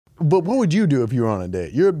But what would you do if you were on a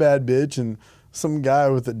date? You're a bad bitch and some guy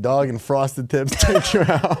with a dog and frosted tips takes you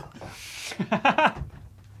out.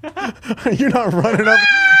 Are you not running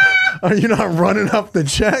up the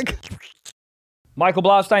check? Michael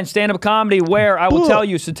Blaustein stand-up comedy, where I will tell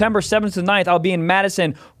you, September 7th to 9th, I'll be in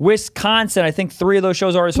Madison, Wisconsin. I think 3 of those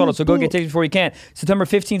shows are already sold out, so go get tickets before you can. September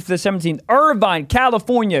 15th to the 17th, Irvine,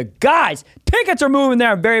 California. Guys, tickets are moving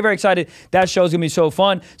there. I'm very, very excited. That show's going to be so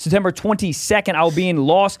fun. September 22nd, I'll be in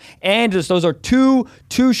Los Angeles. Those are two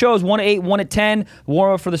shows, 1 at 8, 1 at 10.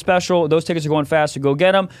 Warm up for the special. Those tickets are going fast, so go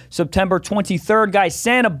get them. September 23rd, guys,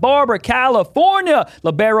 Santa Barbara, California.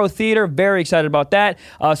 Libero Theater. Very excited about that.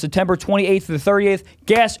 September 28th to the 30th.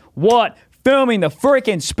 Guess what? Filming the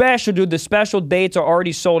freaking special, dude. The special dates are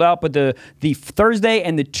already sold out, but the Thursday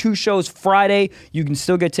and the 2 shows Friday, you can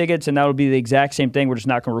still get tickets, and that'll be the exact same thing. We're just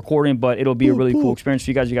not going to record it, but it'll be a really cool experience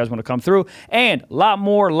for you guys. You guys want to come through, and a lot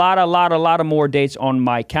of more dates on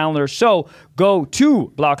my calendar. So go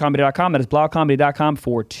to blogcomedy.com. That is blogcomedy.com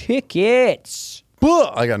for tickets.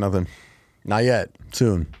 I got nothing. Not yet.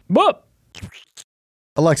 Soon. Boop.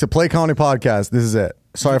 Alexa, play comedy podcast. This is it.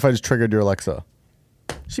 Sorry if I just triggered your Alexa.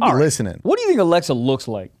 She'd be listening. What do you think Alexa looks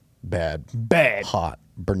like? Bad. Hot.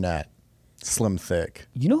 Brunette. Slim thick.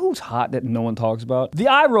 You know who's hot that no one talks about? The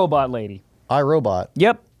iRobot lady. iRobot?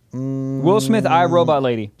 Yep. Will Smith, iRobot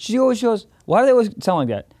lady. She always goes, why do they always sound like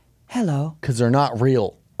that? Hello. Because they're not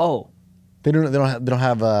real. Oh. They don't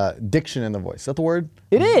have diction in the voice. Is that the word?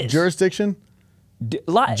 It is. Jurisdiction?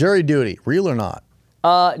 Jury duty. Real or not?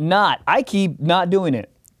 Not. I keep not doing it.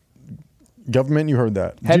 Government, you heard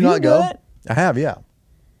that. Have Do you you not go? done it? I have, yeah.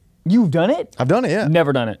 You've done it? I've done it, yeah.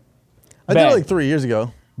 Never done it. I did it like 3 years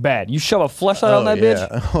ago. Bad. You shove a fleshlight on that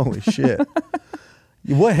bitch? Holy shit.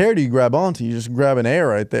 What hair do you grab onto? You just grab an A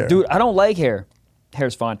right there. Dude, I don't like hair.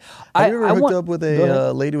 Hair's fine. Have you ever hooked up with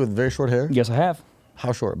a lady with very short hair? Yes, I have.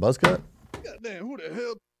 How short? Buzz cut? Goddamn, who the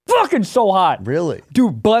hell? Fucking so hot. Really?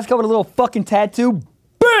 Dude, buzz cut with a little fucking tattoo.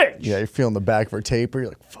 Bitch! Yeah, you're feeling the back of her taper. You're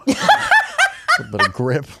like, fuck. A bit of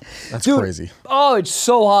grip. That's Dude, crazy. Oh, it's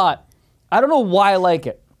so hot. I don't know why I like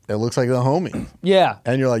it. It looks like the homie. Yeah.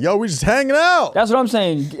 And you're like, yo, we just hanging out. That's what I'm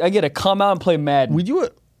saying. I get to come out and play Madden.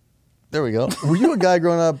 There we go. Were you a guy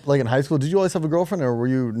growing up, like in high school? Did you always have a girlfriend, or were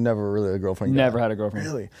you never really a girlfriend guy? Never had a girlfriend.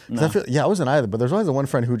 Really? No. I wasn't either, but there's always the one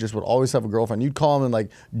friend who just would always have a girlfriend. You'd call him in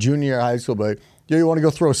like junior year of high school, be like, yo, you want to go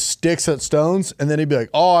throw sticks at stones? And then he'd be like,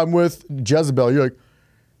 oh, I'm with Jezebel. You're like,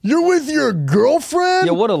 you're with your girlfriend?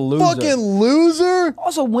 Yeah, what a loser. Fucking loser.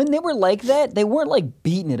 Also, when they were like that, they weren't like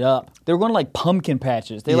beating it up. They were going to like pumpkin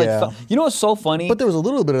patches. They you know what's so funny? But there was a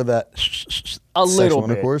little bit of that. A little bit.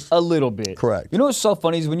 Intercourse. A little bit. Correct. You know what's so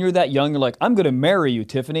funny is when you're that young, you're like, I'm going to marry you,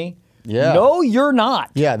 Tiffany. Yeah. No, you're not.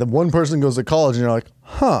 Yeah, the one person goes to college and you're like,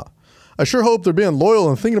 huh. I sure hope they're being loyal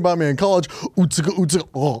and thinking about me in college.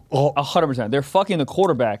 100%. They're fucking the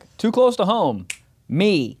quarterback. Too close to home.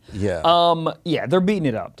 Me. Yeah. Yeah, they're beating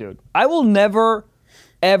it up, dude. I will never,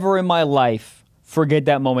 ever in my life forget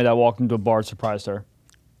that moment I walked into a bar and surprised her.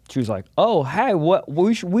 She was like, oh, hey, what?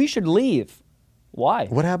 We should leave. Why?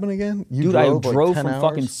 What happened again? Dude, I drove from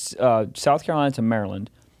fucking South Carolina to Maryland.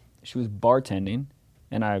 She was bartending,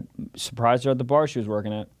 and I surprised her at the bar she was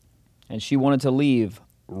working at. And she wanted to leave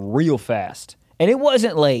real fast. And it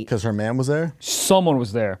wasn't late. Because her man was there? Someone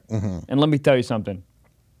was there. Mm-hmm. And let me tell you something.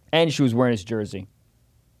 And she was wearing his jersey.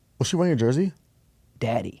 Was she wearing a jersey?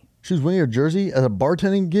 Daddy. She was wearing a jersey at a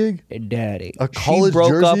bartending gig? Daddy. A college jersey?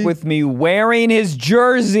 She broke up with me wearing his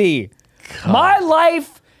jersey. God. My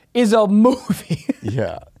life is a movie.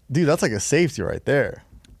 Yeah. Dude, that's like a safety right there.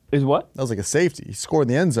 Is what? That was like a safety. He scored in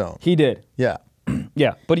the end zone. He did. Yeah.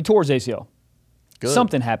 Yeah, but he tore his ACL. Good.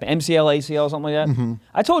 Something happened. MCL, ACL, something like that. Mm-hmm.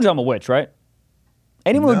 I told you I'm a witch, right?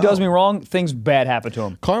 Anyone who does me wrong, things bad happen to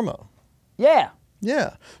him. Karma. Yeah.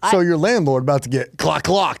 Yeah. So your landlord about to get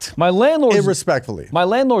clocked. My landlord. Irrespectfully. My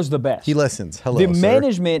landlord's the best. He listens. Hello, the sir.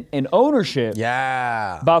 Management and ownership.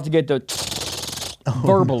 Yeah. About to get the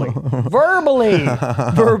verbally. Verbally.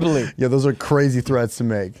 Yeah, those are crazy threats to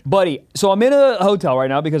make. Buddy, so I'm in a hotel right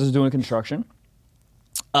now because I was doing construction.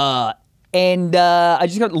 And I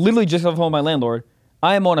literally just got home with my landlord.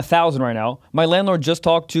 I am on 1,000 right now. My landlord just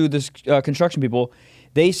talked to this construction people.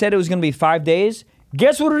 They said it was going to be 5 days.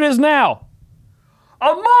 Guess what it is now?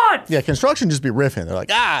 A month! Yeah, construction just be riffing. They're like,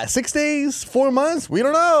 6 days, 4 months, we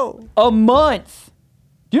don't know. A month.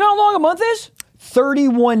 Do you know how long a month is?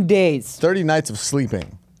 31 days. 30 nights of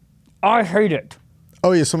sleeping. I hate it.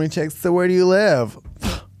 Oh, yeah, so many checks. So where do you live?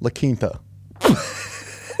 La Quinta.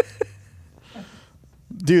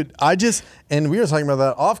 Dude, Dude, and we were talking about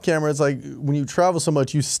that off camera. It's like when you travel so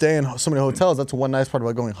much, you stay in so many hotels. That's one nice part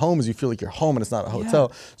about going home is you feel like you're home and it's not a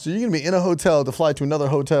hotel. So you're going to be in a hotel to fly to another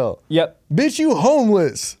hotel. Yep. Bitch, you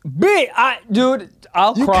homeless. Dude,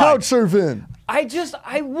 I'll You cry. couch surfing.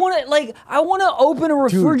 I want to open a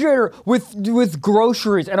refrigerator with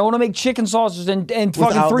groceries, and I want to make chicken sausages and fucking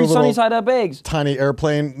Without 3 the little sunny side up eggs. Tiny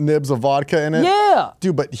airplane nibs of vodka in it. Yeah.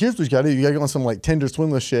 Dude, but here's what you gotta do. You gotta go on some like Tinder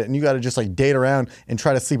swindler shit and you gotta just like date around and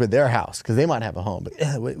try to sleep at their house because they might have a home. But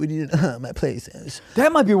what do you my place is.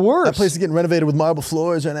 That might be worse. That place is getting renovated with marble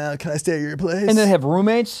floors right now. Can I stay at your place? And then have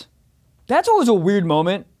roommates. That's always a weird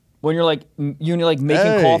moment when you're like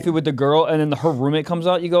making coffee with the girl, and then her roommate comes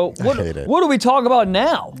out. You go, what do we talk about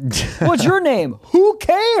now? What's your name? Who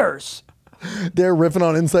cares? They're riffing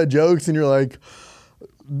on inside jokes, and you're like,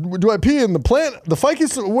 do I pee in the plant? The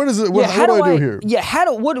ficus? What is it? What do I do here?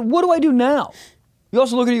 Yeah, what do I do now? You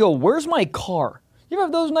also look at it, you go, where's my car? You ever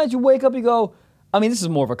have those nights you wake up, you go, I mean, this is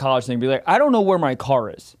more of a college thing, be like, I don't know where my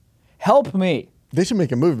car is. Help me. They should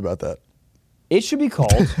make a movie about that. It should be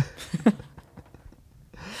called...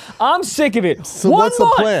 I'm sick of it. So what's the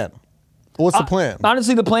plan? What's the plan?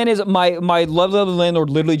 Honestly, the plan is my lovely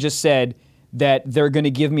landlord literally just said that they're going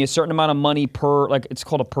to give me a certain amount of money per, like it's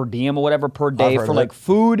called a per diem or whatever, per day for like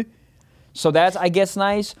food. So that's, I guess,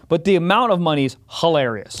 nice. But the amount of money is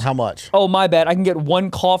hilarious. How much? Oh, my bad. I can get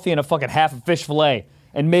 1 coffee and a fucking half a fish fillet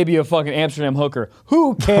and maybe a fucking Amsterdam hooker.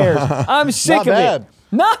 Who cares? I'm sick of it.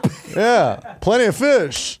 Not bad. Yeah, plenty of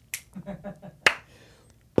fish.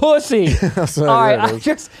 Pussy. All right,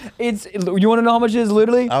 you want to know how much it is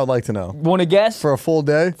literally? I would like to know. Want to guess? For a full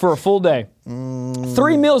day? For a full day.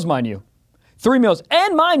 3 meals, mind you. 3 meals.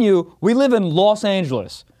 And mind you, we live in Los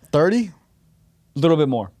Angeles. 30? A little bit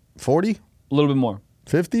more. 40? A little bit more.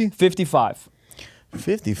 50? 55.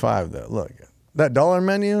 55 though. Look, that dollar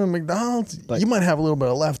menu at McDonald's, you might have a little bit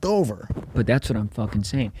of leftover. But that's what I'm fucking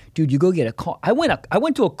saying. Dude, you go get a coffee. I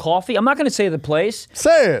went to a coffee. I'm not going to say the place.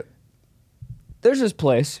 Say it. There's this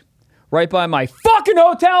place right by my fucking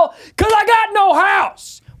hotel because I got no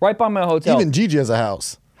house. Right by my hotel. Even Gigi has a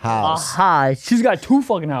house. She's got 2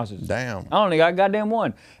 fucking houses. Damn. I only got a goddamn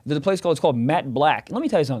one. There's a place called Matt Black. Let me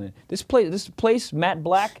tell you something. This place, Matt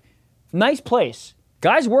Black, nice place.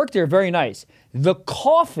 Guys work there, very nice. The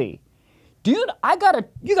coffee, dude,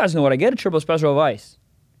 you guys know what I get, a triple special of ice.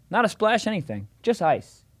 Not a splash, anything, just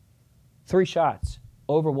ice. 3 shots.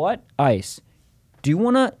 Over what? Ice. Do you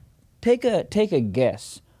want to take a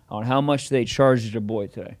guess on how much they charged your boy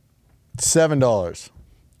today? $7.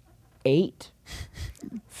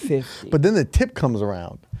 $8.50. But then the tip comes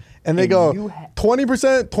around, and they go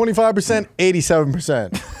 20%, 25%,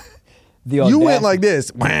 87%. You went like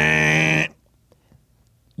this.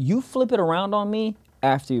 You flip it around on me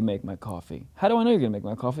after you make my coffee. How do I know you're gonna make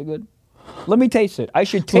my coffee good? Let me taste it. I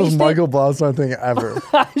should taste it. Most Michael Blaustein thing ever.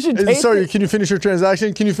 I should taste it. Sorry, can you finish your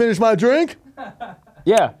transaction? Can you finish my drink?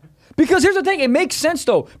 Yeah. Because here's the thing, it makes sense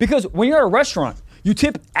though. Because when you're at a restaurant, you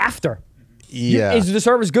tip after. Yeah. Is the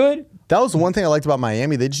service good? That was the one thing I liked about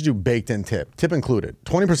Miami. They just do baked in tip included,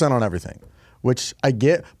 20% on everything, which I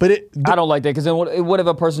get. But I don't like that because then what if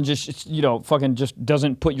a person just fucking just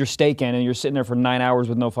doesn't put your steak in and you're sitting there for 9 hours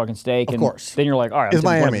with no fucking steak? Of course. Then you're like, all right. It's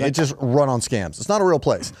Miami. It's just run on scams. It's not a real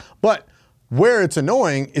place. But where it's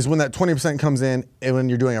annoying is when that 20% comes in and when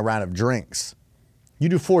you're doing a round of drinks. You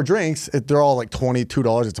do 4 drinks, they're all like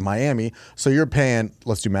 $22. It's Miami. So you're paying,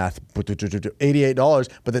 let's do math, $88.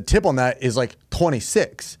 But the tip on that is like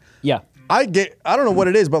 $26. Yeah. I don't know what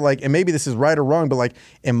it is, but like, and maybe this is right or wrong, but like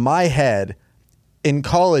in my head, in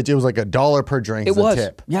college, it was like $1 per drink as a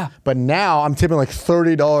tip. Yeah. But now I'm tipping like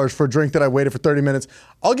 $30 for a drink that I waited for 30 minutes.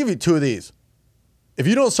 I'll give you 2 of these. If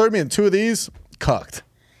you don't serve me 2 of these, cucked.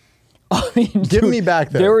 I mean, Give me back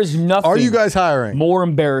there. There is nothing. Are you guys hiring? More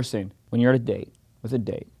embarrassing when you're at a date with a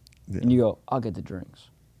date and you go, I'll get the drinks.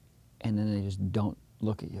 And then they just don't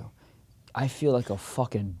look at you. I feel like a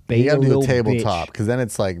fucking baby. You gotta do a tabletop because then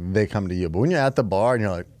it's like they come to you. But when you're at the bar and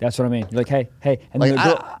you're like, that's what I mean. You're like, hey. And then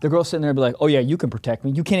the girl's sitting there and be like, oh yeah, you can protect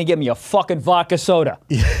me. You can't get me a fucking vodka soda.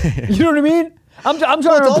 You know what I mean? I'm trying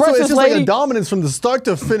to impress this just lady. Like a dominance from the start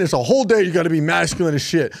to finish. A whole day you got to be masculine as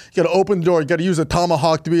shit. You got to open the door. You got to use a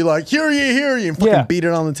tomahawk to be like, hear ye, and fucking beat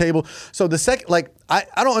it on the table. So the second, like, I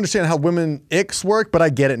don't understand how women icks work, but I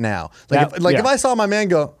get it now. Like, if I saw my man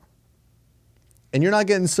go, and you're not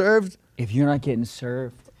getting served. If you're not getting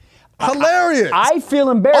served. Hilarious. I feel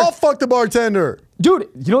embarrassed. I'll fuck the bartender. Dude,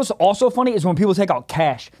 you know what's also funny is when people take out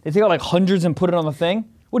cash. They take out like hundreds and put it on the thing.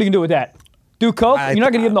 What are you going to do with that? Do coke? You're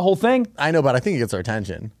not going to give them the whole thing? I know, but I think it gets our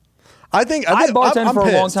attention. I bartended for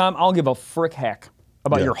a long time. I don't give a frick heck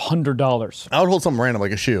about your $100. I would hold something random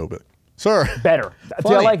like a shoe, but Sir. Better. See, I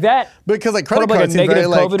Funny. like that. Because like Put credit up, like, cards a seem very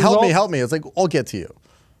negative like, COVID help me, result? help me. It's like, I'll get to you.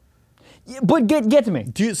 Yeah, but get to me.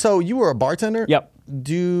 So you were a bartender? Yep.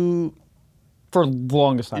 Do For the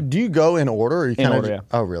longest time. you go in order? Or you In kinda order, yeah.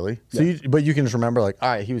 Oh, really? So Yeah. but you can just remember like, all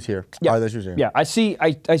right, he was here. Yeah. All right, this was here. Yeah, I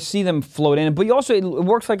see them float in, but you also it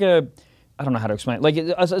works like a, I don't know how to explain it, like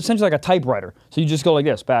essentially like a typewriter. So you just go like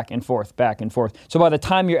this, back and forth, back and forth. So by the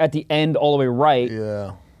time you're at the end all the way right,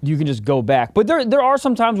 Yeah. you can just go back. But there are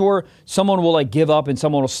some times where someone will like give up and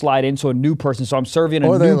someone will slide in, so a new person. So I'm serving a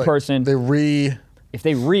Or new like, person. If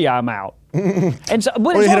they I'm out. And so,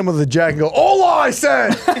 but Or it's you hit al- him with a jack and go, "Hola," I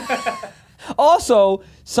said. also,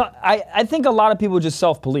 I think a lot of people just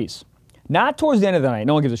self-police. Not towards the end of the night,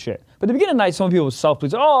 no one gives a shit. But at the beginning of the night, some people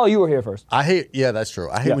self-police. Oh, you were here first. Yeah, that's true.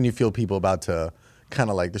 I hate when you feel people about to kind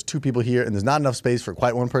of like, there's two people here and there's not enough space for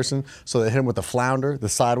quite one person. So they hit him with the flounder, the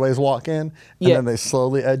sideways walk in, and Yeah. then they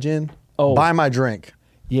slowly edge in. Oh. Buy my drink.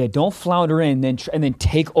 Yeah, don't flounder in and then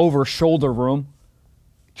take over shoulder room.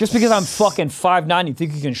 Just because I'm fucking 5'9", you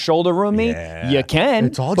think you can shoulder room me? Yeah. You can,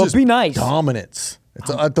 It's all but just be nice. dominance. It's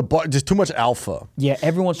at the bar, just too much alpha. Yeah,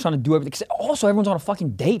 everyone's trying to do everything. 'Cause also, everyone's on a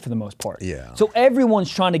fucking date for the most part. Yeah. So everyone's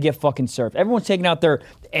trying to get fucking served. Everyone's taking out their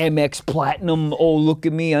Amex Platinum. Oh, look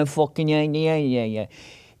at me. I'm fucking, yeah.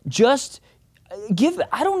 Just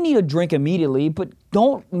I don't need a drink immediately, but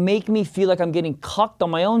don't make me feel like I'm getting cucked on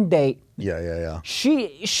my own date. Yeah.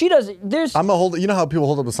 She does, there's, I'm a hold. You know how people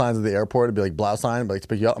hold up the signs at the airport? It'd be like blouse sign, but like to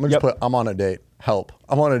pick you up. I'm gonna just Yep. put, I'm on a date. Help.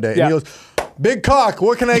 I'm on a date. Yeah. And he goes, big cock.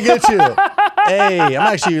 What can I get you? Hey,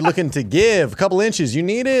 I'm actually looking to give a couple inches. You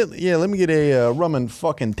need it? Yeah. Let me get a rum and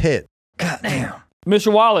fucking tit.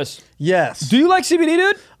 Mr. Wallace, Yes. do you like CBD,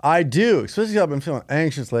 dude? I do. Especially I've been feeling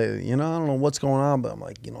anxious lately. You know, I don't know what's going on, but I'm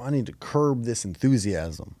like, I need to curb this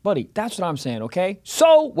enthusiasm. Buddy, that's what I'm saying, okay?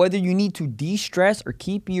 So, whether you need to de-stress or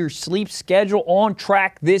keep your sleep schedule on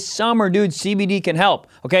track this summer, dude, CBD can help,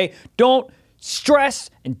 okay? Don't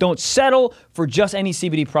stress and don't settle for just any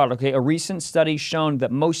CBD product, okay? A recent study shown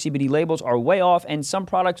that most CBD labels are way off and some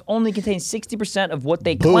products only contain 60% of what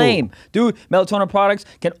they claim. Dude, melatonin products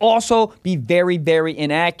can also be very, very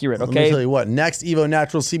inaccurate, Let me okay? tell you what, Next Evo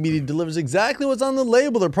Natural CBD delivers exactly what's on the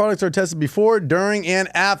label. Their products are tested before, during,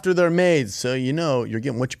 and after they're made. So you know you're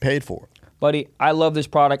getting what you paid for. Buddy, I love this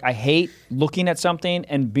product. I hate looking at something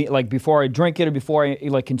and be like before I drink it or before I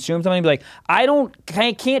like consume something, be like, I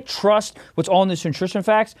can't trust what's on this nutrition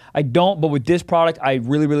facts. I don't, but with this product, I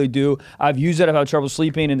really, really do. I've used it. I've had trouble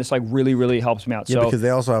sleeping, and this like really, really helps me out. Yeah, So because they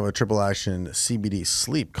also have a triple action CBD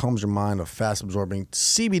sleep, calms your mind, a fast absorbing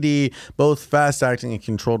CBD, both fast acting and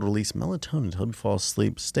controlled release melatonin to help you fall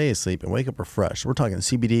asleep, stay asleep, and wake up refreshed. We're talking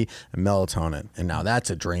CBD and melatonin, and now that's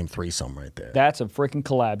a dream threesome right there. that's a freaking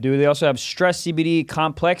collab, dude. They also have Stress CBD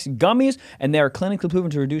Complex gummies, and they are clinically proven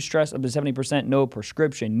to reduce stress up to 70%. No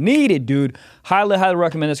prescription needed, dude. Highly, highly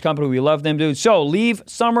recommend this company. We love them, dude. So leave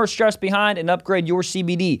summer stress behind and upgrade your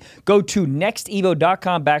CBD. Go to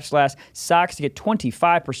nextevo.com/socks to get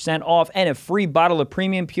 25% off and a free bottle of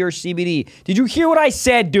premium pure CBD. Did you hear what I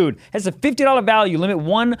said, dude? That's a $50 value. Limit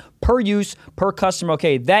one per use per customer.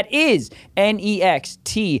 Okay, that is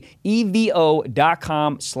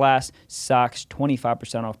nextevo.com/socks.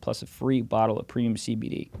 25% off plus a free bottle of premium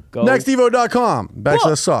CBD. Go.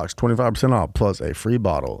 Nextevo.com/socks, 25% off, plus a free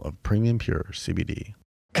bottle of premium pure CBD.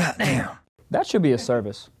 That should be a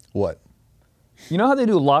service. What? You know how they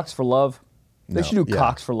do locks for love? They No, should do yeah.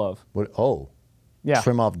 cocks for love. What? Oh, Yeah.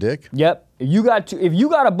 trim off dick? Yep. If you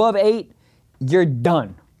got above 8, you're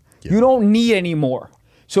done. Yeah. You don't need any more.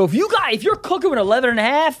 So if you're cooking with 11 and a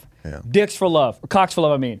half, Yeah. dicks for love, or cocks for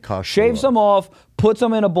love, I mean. Cocks for Shave love. some off, put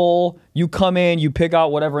some in a bowl, you come in, you pick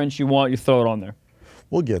out whatever inch you want, you throw it on there.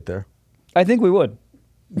 We'll get there. I think we would.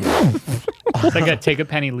 It's like a take a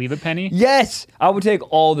penny, leave a penny. Yes, I would take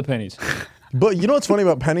all the pennies. But you know what's funny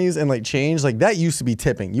about pennies and like change? Like that used to be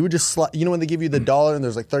tipping. You would just slide, when they give you the dollar and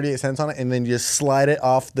there's like 38 cents on it, and then you just slide it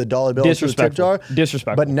off the dollar bill into the tip Disrespectful. jar.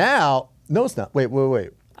 Disrespectful. But now, no, it's not. Wait.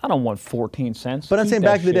 I don't want 14 cents. But I'm Keep saying that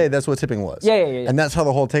back in the shit. day, that's what tipping was. Yeah. And that's how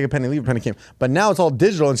the whole take a penny, leave a penny came. But now it's all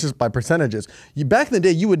digital and it's just by percentages. Back in the day,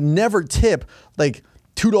 you would never tip like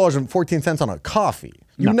 $2.14 on a coffee.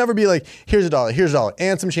 You would never be like, here's $1,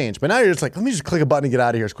 and some change. But now you're just like, let me just click a button and get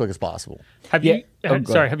out of here as quick as possible. Have Yeah. you? Oh,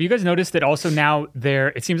 go Sorry. ahead. Have you guys noticed that also now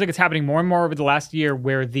it seems like it's happening more and more over the last year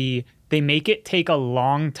where they make it take a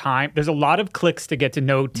long time. There's a lot of clicks to get to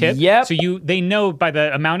no tip. Yep. So they know by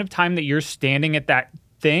the amount of time that you're standing at that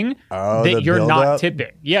thing Oh, the that you're build-up? not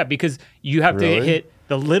tipping. Yeah, because you have to Really? hit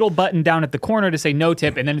the little button down at the corner to say no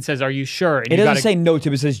tip, and then it says, "Are you sure?" And It you doesn't gotta, say no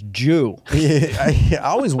tip, it says Jew. I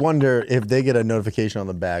always wonder if they get a notification on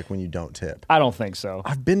the back when you don't tip. I don't think so.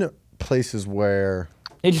 I've been to places where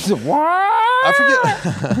It just what?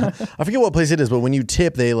 I forget what place it is, but when you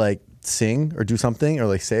tip, they like sing or do something or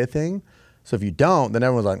like say a thing. So if you don't, then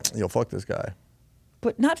everyone's like, yo, fuck this guy.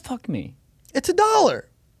 But not fuck me. It's $1.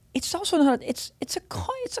 It's also not. It's a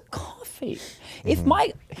coffee. If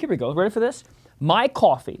my here we go. Ready for this? My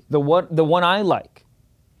coffee, the one I like.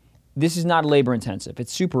 This is not labor intensive.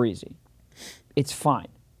 It's super easy. It's fine.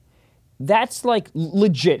 That's like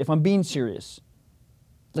legit. If I'm being serious,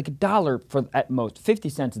 like $1 for at most, 50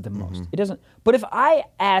 cents at the most. It doesn't. But if I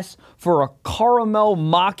ask for a caramel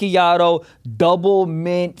macchiato, double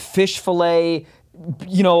mint fish fillet. Have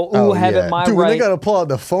it my Dude, right. when they gotta pull out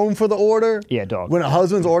the phone for the order. Yeah, dog. When a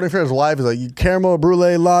husband's ordering for his wife, is like caramel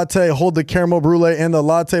brulee latte. Hold the caramel brulee and the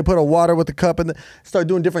latte. Put a water with the cup and start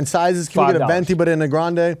doing different sizes. Can we get a $5. venti but in a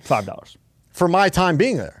grande? $5. For my time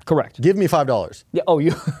being there. Correct. Give me $5. Yeah. Oh,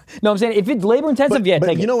 you. No, I'm saying if it's labor intensive, But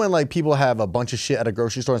take you it. know when like people have a bunch of shit at a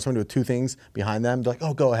grocery store and somebody with two things behind them, they're like,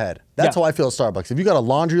 oh, go ahead. That's Yeah. how I feel at Starbucks. If you got a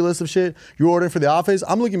laundry list of shit you're ordering for the office,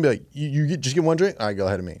 I'm looking to be like, you just get one drink? All right, go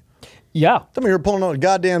ahead of me. Yeah. Some of you are pulling out a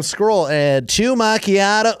goddamn scroll and 2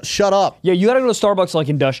 macchiato. Shut up. Yeah, you gotta go to Starbucks like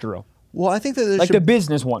industrial, Well, I think that there like should the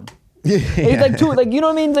business one. Yeah. It's like two, like you know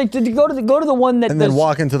what I mean? Like to go to the one that and then does-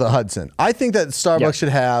 walk into the Hudson. I think that Starbucks Yeah. should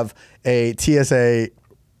have a TSA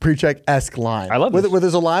pre-check-esque line. I love where, this. where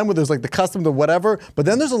there's a line where there's like the custom to whatever, but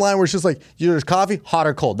then there's a line where it's just like, there's coffee, hot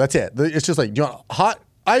or cold. That's it. It's just like, do you want hot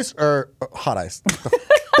ice or hot ice?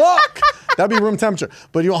 Fuck! That'd be room temperature.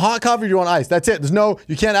 But you want hot coffee or you want ice? That's it. There's no,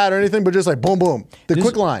 you can't add or anything, but just like boom, boom. The This-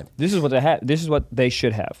 quick line. This is what they have. This is what they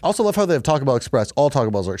should have. I also love how they have Taco Bell Express. All Taco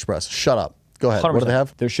Bells are Express. Shut up. Go ahead. What do they 100%.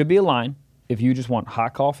 have? There should be a line if you just want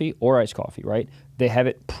hot coffee or iced coffee, right? They have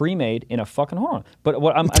it pre-made in a fucking hold on. But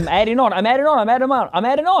what I'm adding on.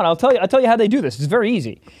 I'll tell you how they do this. It's very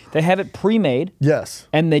easy. They have it pre-made. Yes.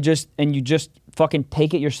 And you just fucking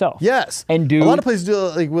take it yourself. Yes. And do a lot of places do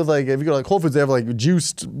it, like with like if you go to like Whole Foods, they have like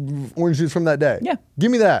juiced orange juice from that day. Yeah.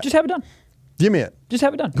 Give me that. Just have it done. Give me it. Just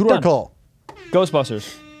have it done. Who do I Done. call?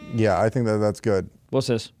 Ghostbusters. Yeah, I think that's good. What's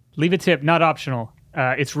this? Leave a tip, not optional.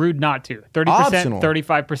 It's rude not to. 30%, Optional.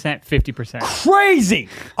 35%, 50%. Crazy.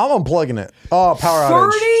 I'm unplugging it. Oh, power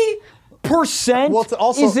outage. 30% Well, it's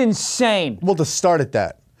also- is insane. Well, to start at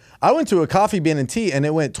that, I went to a coffee bean and tea and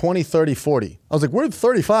it went 20, 30, 40. I was like, where did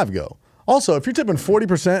 35 go? Also, if you're tipping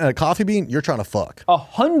 40% at a coffee bean, you're trying to fuck.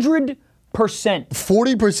 100%.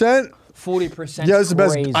 40%? 40%. Yeah, it's the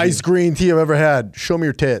best crazy. iced green tea I've ever had. Show me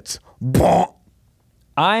your tits. Bonk.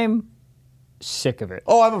 I'm sick of it.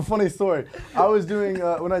 Oh, I have a funny story. I was doing,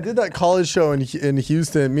 when I did that college show in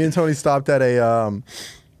Houston, me and Tony stopped at a,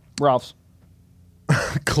 Ralph's.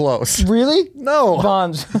 close. Really? No.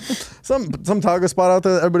 Bonds. Some taco spot out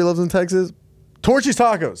there that everybody loves in Texas. Torchy's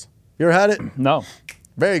Tacos. You ever had it? No.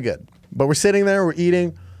 Very good. But we're sitting there, we're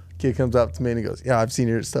eating. Kid comes up to me and he goes, yeah, I've seen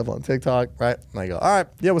your stuff on TikTok, right? And I go, all right,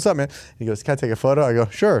 yeah, what's up, man? He goes, can I take a photo? I go,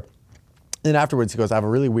 sure. And afterwards he goes, I have a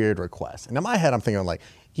really weird request. And in my head, I'm thinking like,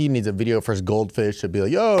 he needs a video for his goldfish to be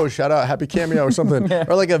like, yo, shout out, happy cameo or something. Yeah.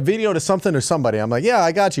 Or like a video to something or somebody. I'm like, yeah,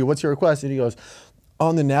 I got you. What's your request? And he goes,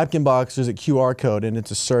 on the napkin box, there's a QR code and it's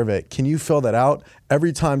a survey. Can you fill that out?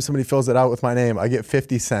 Every time somebody fills it out with my name, I get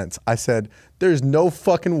 50 cents. I said, there's no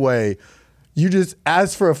fucking way. You just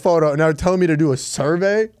asked for a photo and now you're telling me to do a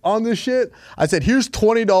survey on this shit? I said, here's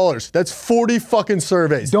 $20. That's 40 fucking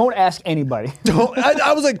surveys. Don't ask anybody.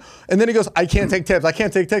 I was like, and then he goes, I can't take tips. I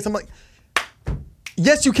can't take tips. I'm like,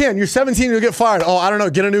 yes, you can. You're 17, you'll get fired. Oh, I don't know,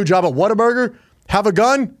 get a new job at Whataburger? Have a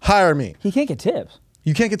gun? Hire me. He can't get tips.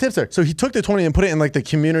 You can't get tips there. So he took the 20 and put it in like the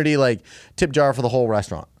community like tip jar for the whole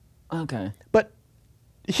restaurant. Okay. But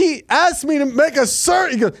he asked me to make a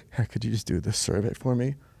survey. He goes, hey, could you just do this survey for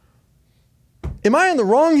me? Am I in the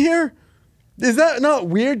wrong here? Is that not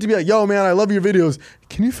weird to be like, yo, man, I love your videos.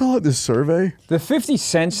 Can you fill out this survey? The 50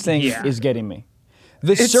 cents thing Yeah. is getting me.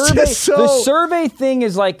 The It's survey just so- the survey thing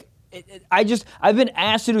is like I've been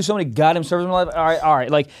asked to do so many goddamn surveys in my life. All right.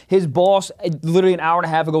 Like his boss, literally an hour and a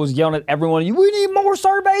half ago, was yelling at everyone. We need more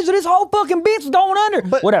surveys, or this whole fucking bit's going under.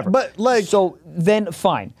 But- whatever. but, like- so then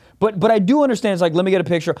fine. But I do understand. It's like, let me get a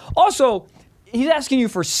picture. Also, he's asking you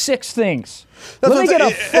for 6 things. That's Let me what get I'm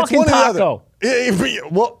a saying. It's fucking one or the other. taco.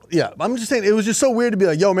 Well, yeah, I'm just saying, it was just so weird to be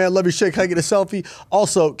like, yo, man, love your shit. Can I get a selfie?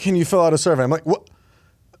 Also, can you fill out a survey? I'm like, what?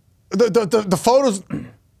 The photos,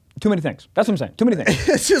 Too many things. That's what I'm saying. Too many things.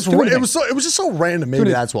 it's just, Too many it things. was just so random.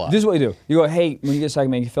 Maybe that's why. This is what you do. You go, hey, when you get a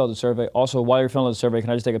second, man, you fill out the survey. Also, while you're filling out the survey,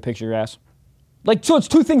 can I just take a picture of your ass? Like, so it's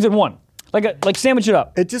 2 things in one. Like sandwich it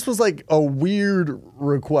up. It just was like a weird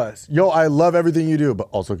request. Yo, I love everything you do, but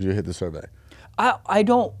also could you hit the survey? I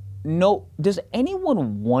don't know. Does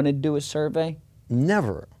anyone want to do a survey?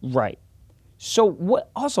 Never. Right. So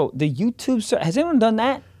what? Also, the YouTube has anyone done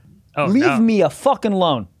that? Oh, Leave no. me a fucking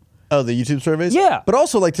alone. Oh, the YouTube surveys? Yeah. But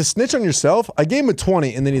also, like, to snitch on yourself, I gave him a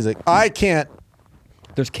 20, and then he's like, I can't.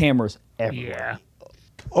 There's cameras everywhere. Yeah.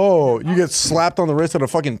 Oh, you get slapped on the wrist at a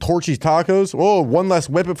fucking Torchy's Tacos? Oh, one less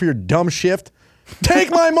whippet for your dumb shift?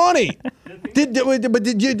 Take my money!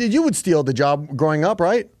 Did you would steal the job growing up,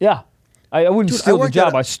 right? Yeah. I wouldn't Dude, steal I the worked job.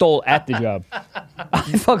 at a- I stole at the job. I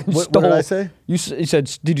fucking What stole. did I say? You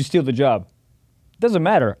said, did you steal the job? Doesn't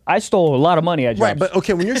matter. I stole a lot of money at jobs. Right, but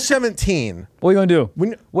okay, when you're 17, what are you going to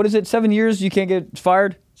When- do? What is it, 7 years? You can't get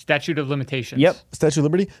fired? Statute of limitations. Yep. Statue of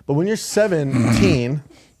Liberty, but when you're 17,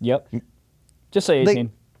 Yep. Just say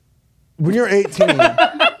 18. when you're 18,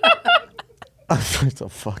 what the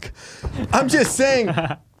fuck? I'm just saying,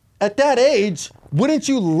 at that age, wouldn't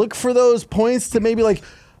you look for those points to maybe like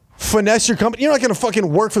finesse your company? You're not gonna fucking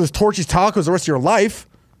work for this Torchy's Tacos the rest of your life.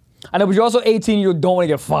 I know, but you're also 18. You don't want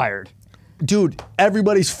to get fired. Dude,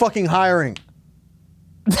 everybody's fucking hiring.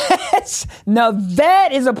 Now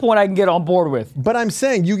that is a point I can get on board with. But I'm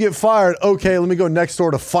saying you get fired, okay, let me go next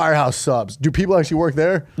door to Firehouse Subs. Do people actually work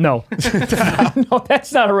there? No. No,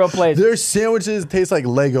 that's not a real place. Their sandwiches taste like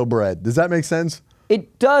Lego bread. Does that make sense?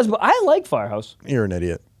 It does, but I like Firehouse. You're an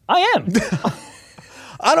idiot. I am.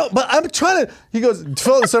 I don't, but I'm trying to, he goes,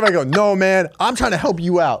 fill out the survey. I go, no, man, I'm trying to help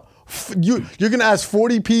you out. You're going to ask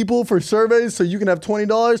 40 people for surveys so you can have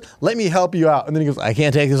 $20? Let me help you out. And then he goes, I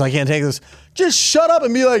can't take this. I can't take this. Just shut up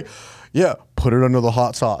and be like, yeah, put it under the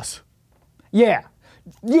hot sauce. Yeah.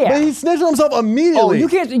 Yeah. But he snitched on himself immediately. Oh, you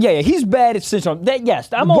can't. Yeah, he's bad at snitching on that. Yes,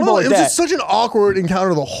 I'm on Bro, board it with was that. just such an awkward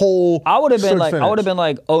encounter the whole I would have been start to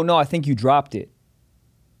like, finish. oh no, I think you dropped it,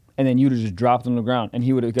 and then you'd have just dropped it on the ground, and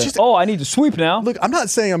he would have gone, Just- oh, I need to sweep now. Look, I'm not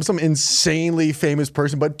saying I'm some insanely famous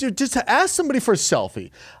person, but dude, just to ask somebody for a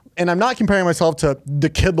selfie, and I'm not comparing myself to the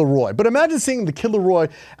Kid Leroy, but imagine seeing the Kid Leroy,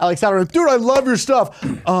 Alex Saturday, dude, I love your stuff.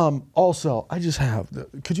 Also, I just have,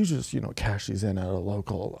 could you just, cash these in at a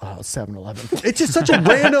local 7-Eleven? It's just such a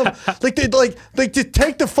random, like to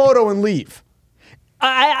take the photo and leave.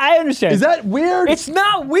 I understand. Is that weird? It's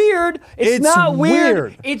not weird. It's not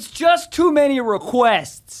weird. It's just too many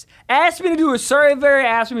requests. Ask me to do a survey.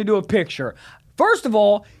 Ask me to do a picture. First of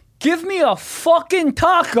all, give me a fucking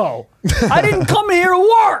taco. I didn't come here to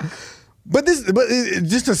work. But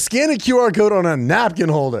just to scan a QR code on a napkin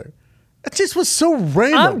holder. It just was so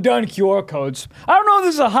random. I'm done QR codes. I don't know if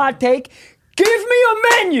this is a hot take. Give me a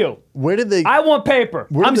menu. Where did they? I want paper.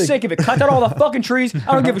 I'm sick of it. Cut out all the fucking trees.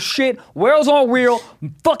 I don't give a shit. Whales aren't real.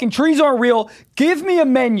 Fucking trees aren't real. Give me a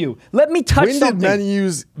menu. Let me touch When something. did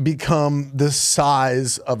menus become the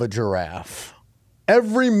size of a giraffe?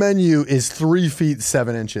 Every menu is 3 feet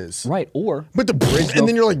 7 inches. Right, or But and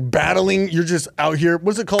then you're like battling. You're just out here.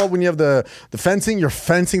 What's it called when you have the fencing? You're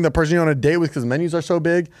fencing the person you're on a date with because menus are so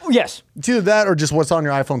big. yes. It's either that or just what's on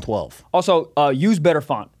your iPhone 12. Also, use better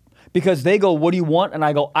font because they go, "What do you want?" And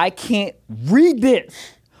I go, "I can't read this.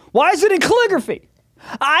 Why is it in calligraphy?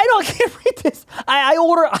 Can't read this. I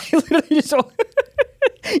literally just."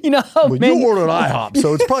 How Well, you ordered IHOP,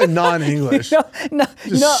 so it's probably non-English.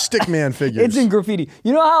 Stickman figures. It's in graffiti.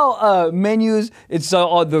 You know how menus, it's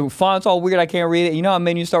all the font's all weird. I can't read it. You know how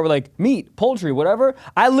menus start with like meat, poultry, whatever.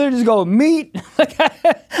 I literally just go meat. Like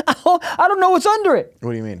I don't know what's under it.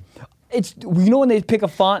 What do you mean? It's when they pick a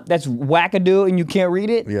font that's wackadoo and you can't read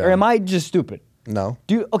it, Yeah. or am I just stupid? No.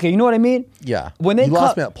 Okay, you know what I mean? Yeah. When they you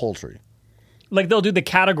lost me at poultry. Like they'll do the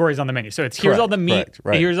categories on the menu. So it's here's all the meat, correct,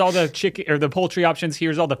 right. here's all the chicken or the poultry options,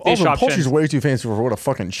 here's all the fish Also, options. poultry's way too fancy for what a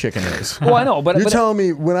fucking chicken is. Well, I know, but You're but- telling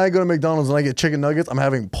me when I go to McDonald's and I get chicken nuggets, I'm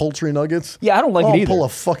having poultry nuggets? Yeah, I don't like it I'll either. pull a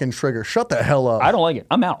fucking trigger. Shut the hell up. I don't like it.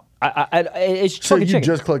 I'm out. It's So fucking you chicken.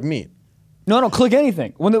 just click meat. No, I don't click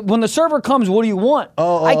anything. When the server comes, what do you want? I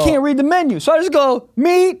oh. can't read the menu, so I just go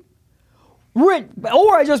meat.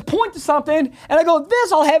 Or I just point to something and I go,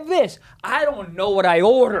 this, I'll have this. I don't know what I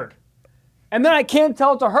ordered. And then I can't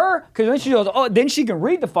tell it to her because then she goes, then she can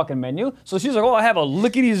read the fucking menu. So she's like, I have a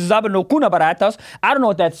lickety zabanokuna baratas. I don't know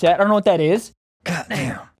what that's at. I don't know what that is.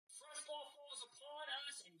 Goddamn. First ball falls upon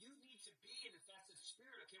us, and you need to be in a festive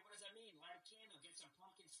spirit. Okay, what does that mean? Light a candle, get some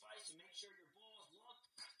pumpkin spice, and make sure your balls look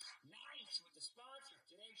nice with the sponsor of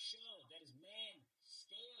today's show. That is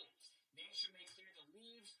Manscaped. Nature may clear the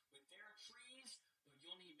leaves with their trees, but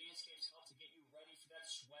you'll need Manscaped's help to get you ready for that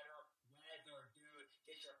sweater weather, dude.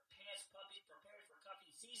 Get your pants puppies prepared for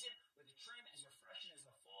cuffing season with a trim as refreshing as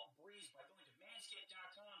the fall breeze by going to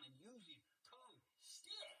manscaped.com and using code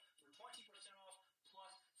STICK for 20% off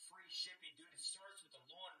plus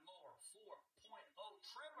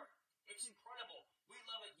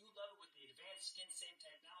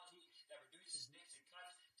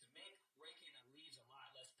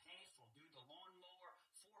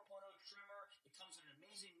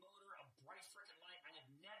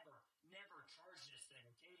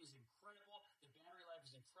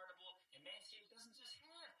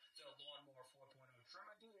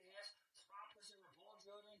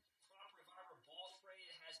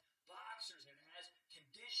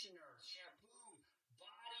conditioner, shampoo,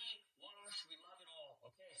 body wash. We love it all.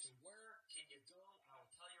 Okay, so where can you go? I'll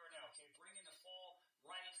tell you right now. Okay, bring in the fall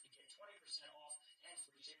right and get 20% off and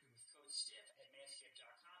free shipping with code STIFF at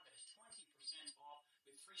manscaped.com. That is 20% off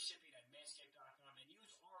with free shipping at manscaped.com. And use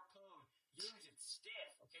our code. Use it, STIFF.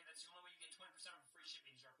 Okay, that's the only way you get 20% off free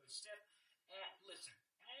shipping. Use our code STIFF. And listen,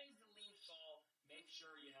 as the leaves fall, make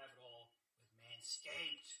sure you have it all with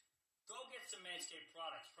Manscaped. Go get some Manscaped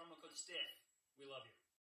products. Promo code STIFF. We love you.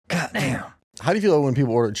 Goddamn. How do you feel when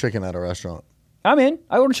people order chicken at a restaurant? I'm in.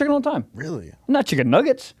 I order chicken all the time. Really? Not chicken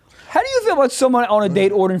nuggets. How do you feel about someone on a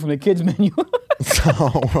date ordering from the kids menu?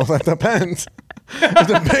 Oh, well, that depends. There's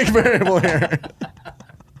a big variable here.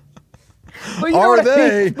 But you know Are what I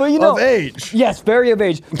they mean? But you know, of age? Yes, very of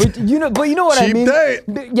age. But you know what I Cheap mean? date.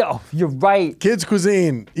 Yo, you're right. Kids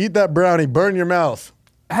cuisine. Eat that brownie. Burn your mouth.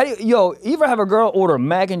 How do you ever have a girl order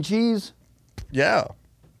mac and cheese Yeah.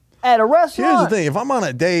 at a restaurant? Here's the thing. If I'm on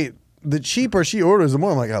a date, the cheaper she orders, the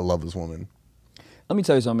more I'm like, I love this woman. Let me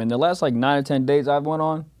tell you something. The last 9 or 10 dates I've went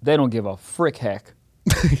on, they don't give a frick heck.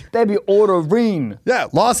 They be ordering. Yeah,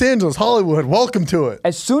 Los Angeles, Hollywood, welcome to it.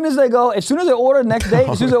 As soon as they order the next date,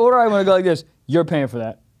 as soon as they order, I'm going to go like this. You're paying for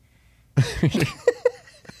that.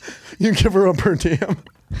 You give her a per diem.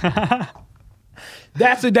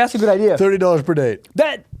 That's a good idea. $30 per date.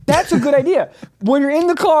 That's a good idea. When you're in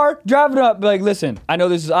the car driving up, be like, listen, I know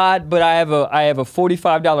this is odd, but I have a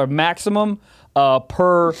 $45 maximum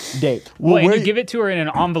per date. Well, and where you you- give it to her in an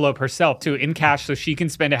envelope herself too, in cash, so she can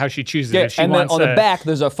spend it how she chooses. Yeah, If she and then wants on the back,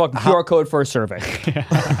 there's a fucking QR code for a survey. I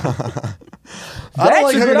don't That's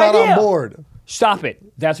like a how good you're not idea. on board. Stop it.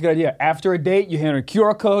 That's a good idea. After a date, you hand her a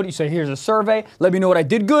QR code. You say, here's a survey. Let me know what I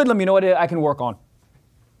did good. Let me know what I can work on.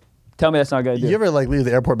 Tell me that's not a good idea. You ever leave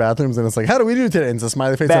the airport bathrooms and it's like, how do we do today? And it's a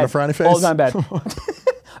smiley face and a frowny face. All the time bad.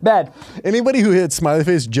 Bad. Anybody who hit smiley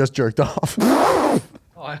face just jerked off. Oh,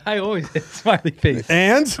 I always hit smiley face.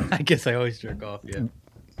 And? I guess I always jerk off.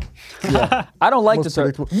 Yeah. I don't like Most to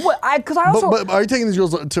serve. predictable. What? Because I also But are you taking these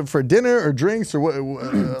girls for dinner or drinks or what?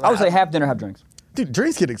 I would say half dinner, half drinks. Dude,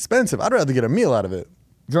 drinks get expensive. I'd rather get a meal out of it.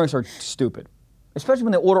 Drinks are stupid, especially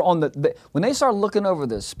when they order on when they start looking over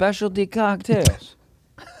the specialty cocktails.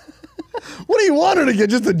 What do you want her to get?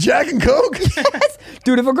 Just a Jack and Coke?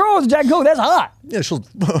 Dude, if a girl wants Jack and Coke, that's hot. Yeah, she'll.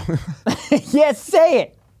 Yes, say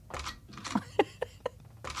it.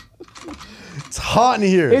 It's hot in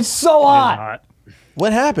here. It's so hot.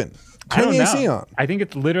 What happened? I Turn don't the know. AC on. I think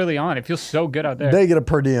it's literally on. It feels so good out there. They get a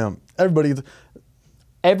per diem. Everybody gets.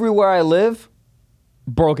 Everywhere I live,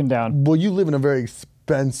 broken down. Well, you live in a very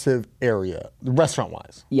expensive area, restaurant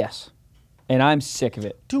wise. Yes, and I'm sick of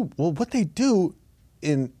it. Dude, well, what they do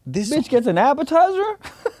in this. Bitch gets an appetizer.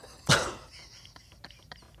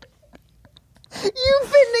 You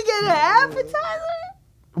finna get an appetizer?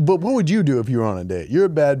 But what would you do if you were on a date? You're a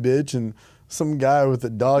bad bitch and some guy with a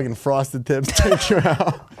dog and frosted tips takes you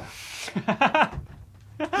out.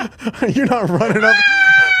 Are you not running up?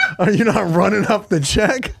 Are you not running up the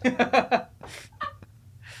check?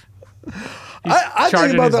 I think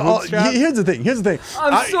charging about his the. bootstrap? Here's the thing. Here's the thing.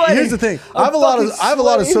 I'm sweating. Here's the thing. I'm I have a lot of. fucking I have a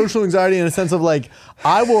lot of sweating. social anxiety in a sense of like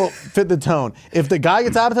I will fit the tone. If the guy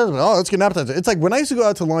gets appetizer, I'm like, oh, let's get an appetizer. It's like when I used to go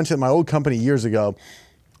out to lunch at my old company years ago.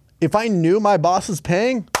 If I knew my boss is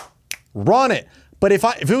paying, run it. But if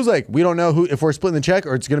it was like we don't know if we're splitting the check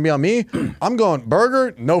or it's gonna be on me, I'm going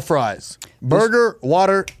burger, no fries. Burger,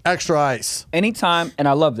 water, extra ice. Anytime, and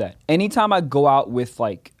I love that. Anytime I go out with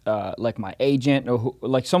like my agent or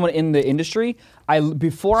like someone in the industry,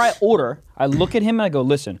 before I order, I look at him and I go,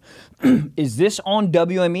 listen, is this on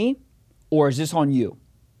WME or is this on you?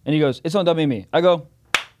 And he goes, it's on WME. I go,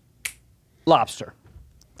 lobster.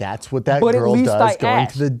 That's what that But at girl least does I going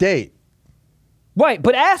asked. to the date. Right,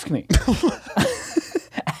 but ask me.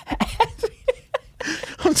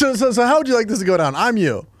 So how would you like this to go down? I'm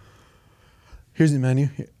you. Here's the menu.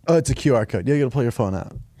 Oh, it's a QR code. Yeah, you gotta pull your phone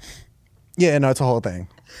out. Yeah, no, it's a whole thing.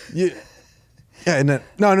 Yeah, and then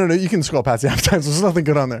no. You can scroll past the appetizer. There's nothing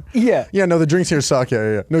good on there. Yeah. Yeah, no, the drinks here suck.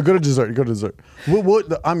 Yeah. No, go to dessert. Go to dessert.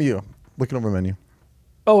 I'm you. Looking over menu.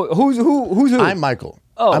 Oh, who's who? I'm Michael.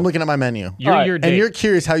 Oh. I'm looking at my menu. You're Alright. your And date. you're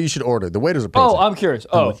curious how you should order. The waiters are Oh, pacing. I'm curious.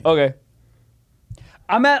 Oh, okay.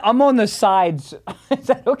 I'm on the sides. Is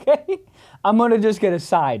that okay? I'm gonna just get a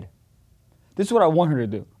side. This is what I want her to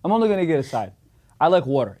do. I'm only gonna get a side. I like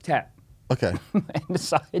water. Tap. Okay. And a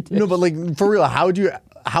side dish. No, but like for real, how would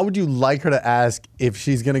you like her to ask if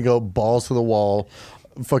she's gonna go balls to the wall,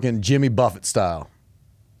 fucking Jimmy Buffett style?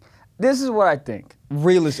 This is what I think.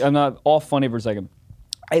 Realistic. I'm not all funny for a second.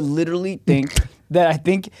 I literally think that I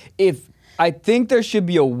think there should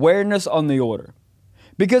be awareness on the order.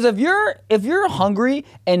 Because if you're hungry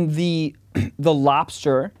and the the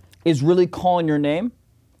lobster is really calling your name,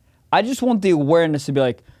 I just want the awareness to be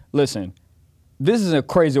like, listen, this is a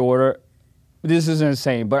crazy order. This is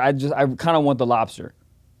insane, but I kind of want the lobster.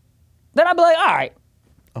 Then I'd be like, all right.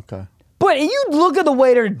 Okay. But you look at the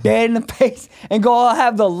waiter dead in the face and go, I'll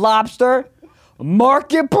have the lobster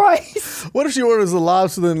market price. What if she orders the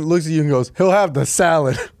lobster, then looks at you and goes, he'll have the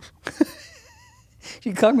salad?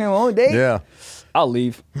 She cucked me on my own date? Yeah. I'll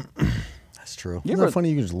leave. That's true. You Isn't that ever- funny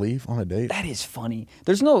you can just leave on a date? That is funny.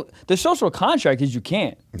 The social contract is you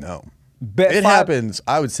can't. No. Bet It five- happens,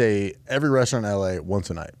 I would say, every restaurant in LA once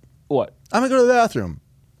a night. What? I'm going to go to the bathroom.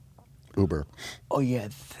 Uber. Oh, yeah,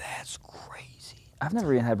 that's crazy. I've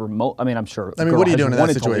never even had remote. I mean, I'm sure. I mean, girl what are you has doing in that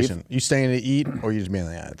wanted to leave. situation? You staying to eat or you just being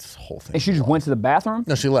like, yeah, it's the whole thing. And she just went to the bathroom?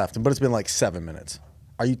 No, she left, but it's been like 7 minutes.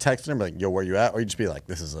 Are you texting her like, yo, where you at? Or you just be like,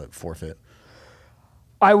 this is a forfeit?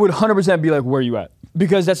 I would 100% be like, where you at?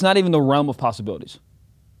 Because that's not even the realm of possibilities.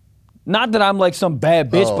 Not that I'm like some bad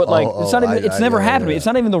bitch, but like it's not even. It's never happened to me. It's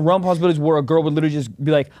not even the realm of possibilities where a girl would literally just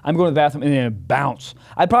be like, "I'm going to the bathroom," and then bounce.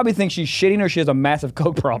 I'd probably think she's shitting or she has a massive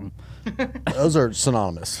coke problem. Those are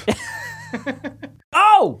synonymous.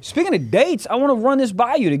 Oh, speaking of dates, I want to run this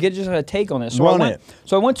by you to get just a take on this. So Run it.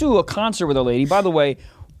 So I went to a concert with a lady. By the way,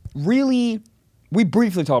 really, we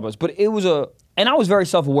briefly talked about this, but it was and I was very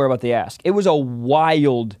self-aware about the ask. It was a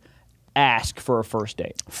wild ask for a first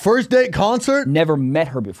date. First date concert? Never met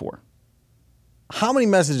her before. How many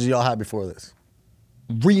messages y'all had before this?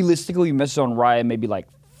 Realistically, we messaged on Riot maybe like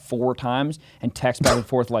 4 times and text back and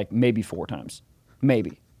forth like maybe 4 times.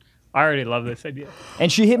 Maybe. I already love this idea.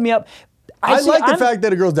 And she hit me up. I see, like the I'm- fact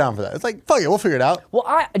that a girl's down for that. It's like, fuck it, we'll figure it out. Well,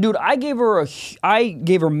 I gave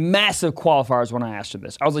her massive qualifiers when I asked her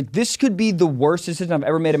this. I was like, this could be the worst decision I've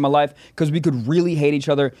ever made in my life because we could really hate each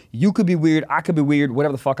other. You could be weird, I could be weird,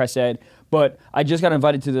 whatever the fuck I said. But I just got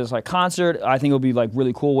invited to this like concert. I think it'll be like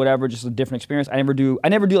really cool, whatever, just a different experience. I never do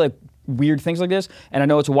like weird things like this. And I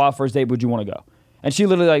know it's a wild first date, but would you want to go? And she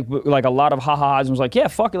literally like a lot of ha-ha-has and was like, yeah,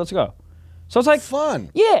 fuck it, let's go. So it's like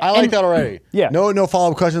Fun. Yeah, I like and- that already. Yeah. No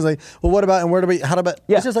follow-up questions like, well, what about and where do we, how about?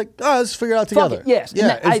 Yeah. It's just like, oh, let's figure it out Fuck together. it, yes.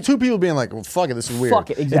 Yeah. And It's two people being like, well, fuck it, this is weird. Fuck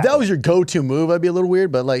it, If exactly. that was your go-to move, I'd be a little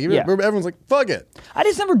weird, but like, Yeah. everyone's like, fuck it. I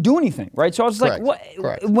just never do anything, right? So I was like, Correct.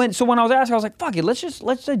 what? Correct. When I was asking, I was like, fuck it, let's just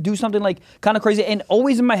do something like kind of crazy. And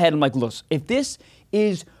always in my head, I'm like, look, if this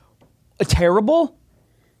is terrible,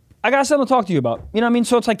 I got something to talk to you about. You know what I mean?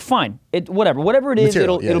 So it's like, fine, whatever it is,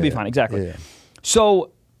 Material. it'll be Yeah. fine, exactly. Yeah.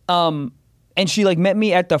 So, and she like met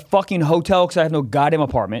me at the fucking hotel because I have no goddamn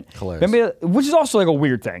apartment. Hilarious. Which is also like a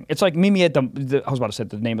weird thing. It's like meet me at I was about to say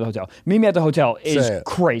the name of the hotel. Meet me at the hotel is Say it.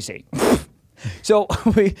 crazy. So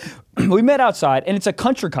we met outside, and it's a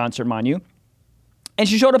country concert, mind you. And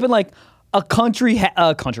she showed up in like a country hat,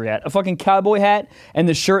 a fucking cowboy hat, and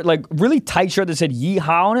the shirt, like really tight shirt that said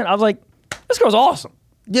 "Yeehaw" on it. I was like, this girl's awesome.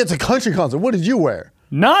 Yeah, it's a country concert. What did you wear?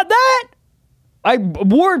 Not that. I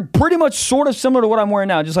wore pretty much sort of similar to what I'm wearing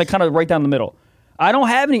now, just like kind of right down the middle. I don't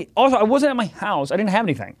have any. Also, I wasn't at my house. I didn't have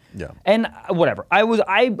anything. Yeah. And whatever. I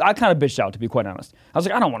kind of bitched out, to be quite honest. I was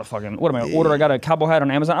like, I don't want to fucking. What am I gonna order? I got a cowboy hat on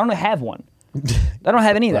Amazon. I don't have one. I don't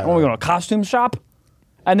have any of that. What am I going to costume shop?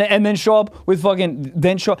 And then show up with fucking.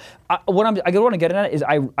 Then show. What I'm getting at is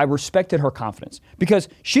I respected her confidence because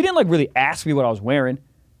she didn't like really ask me what I was wearing.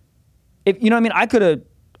 If you know what I mean, I could have.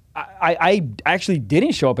 I actually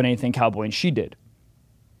didn't show up in anything cowboy, and she did.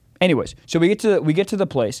 Anyways, so we get to the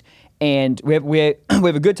place, and we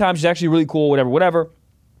have a good time. She's actually really cool. Whatever.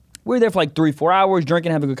 We were there for like 3-4 hours,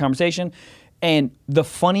 drinking, having a good conversation. And the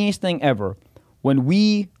funniest thing ever, when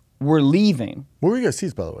we were leaving, Where were you guys'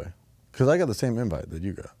 seats, by the way? Because I got the same invite that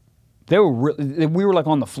you got. we were like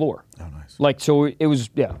on the floor. Oh, nice. Like so, it was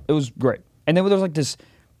great. And then there was like this.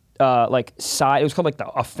 Like side, it was called like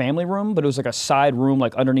a family room, but it was like a side room,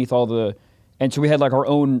 like underneath all the, and so we had like our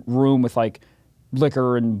own room with like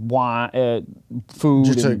liquor and wine, food.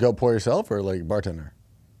 Just to and- go pour yourself or like bartender?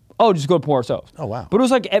 Oh, just go pour ourselves. Oh, wow. But it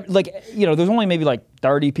was like there's only maybe like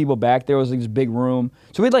 30 people back there. It was like this big room,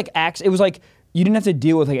 so we had like acts. It was like you didn't have to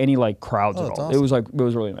deal with like any like crowds at that's all. awesome. It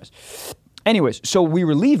was really nice. Anyways, so we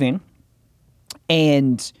were leaving,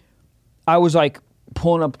 and I was like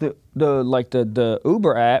pulling up the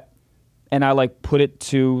Uber app. And I like put it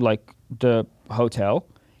to like the hotel,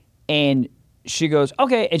 and she goes,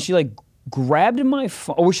 okay, and she like grabbed my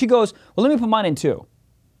phone, or she goes, well, let me put mine in too.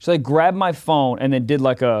 She like grabbed my phone and then did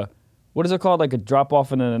like what is it called? Like a drop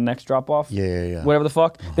off and then the next drop off? Yeah. Whatever the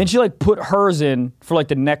fuck. Then she like put hers in for like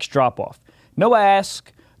the next drop off. No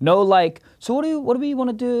ask, no like, so what do we want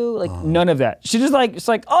to do? Like none of that. She just like, it's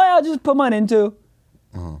like, oh yeah, I'll just put mine in too.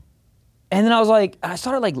 And then I was like, I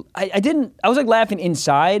started like, I was like laughing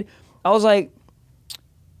inside. I was like,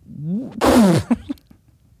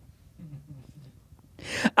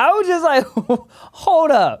 I was just like,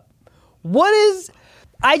 hold up. What is...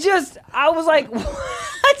 I was like,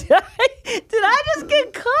 what? Did I just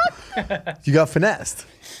get cooked? You got finessed.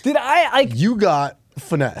 Did I, like... You got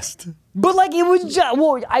finessed. But like it was just...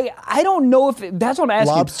 Well, I don't know if... That's what I'm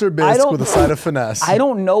asking. Lobster bisque with a side of finesse. I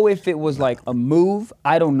don't know if it was like a move.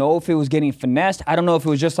 I don't know if it was getting finessed. I don't know if it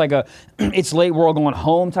was just like a it's late, we're all going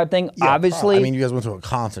home type thing. Yeah, Obviously. I mean, you guys went to a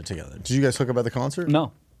concert together. Did you guys hook up at the concert?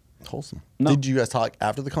 No. Wholesome. No. Did you guys talk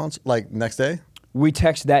after the concert? Like next day? We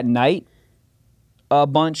texted that night a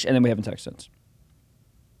bunch, and then we haven't texted since.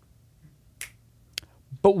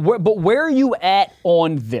 But where are you at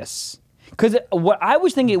on this? Because what I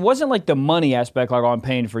was thinking, it wasn't like the money aspect, like, oh, I'm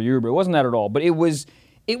paying for Uber. It wasn't that at all. But it was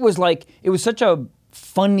such a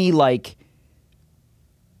funny, like,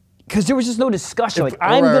 because there was just no discussion. Like,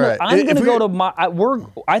 I'm gonna go to my.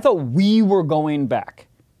 I thought we were going back.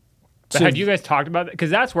 But had you guys talked about that? Because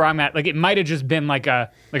that's where I'm at. Like, it might have just been like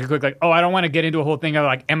a quick, like, oh, I don't want to get into a whole thing of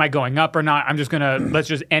like, am I going up or not? I'm just gonna let's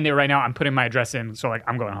just end it right now. I'm putting my address in, so like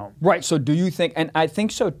I'm going home. Right. So do you think? And I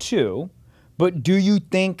think so too. But do you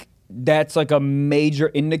think that's like a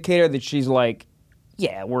major indicator that she's like,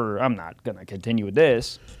 yeah, I'm not gonna continue with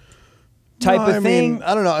this type of thing? Mean,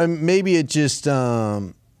 I don't know. Maybe it just.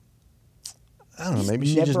 I don't know. Maybe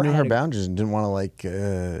she just knew her boundaries and didn't want to like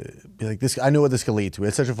be like this. I knew what this could lead to. We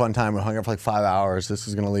had such a fun time. We hung out for like 5 hours. This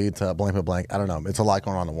is going to lead to blank, blank, blank. I don't know. It's a lot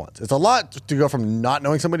going on at once. It's a lot to go from not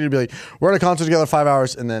knowing somebody to be like, we're at a concert together 5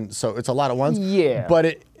 hours, and then so it's a lot at once. Yeah.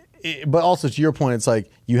 But but also to your point, it's like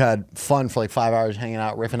you had fun for like 5 hours, hanging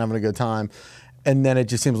out, riffing, having a good time, and then it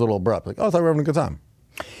just seems a little abrupt. Like, oh, I thought we were having a good time.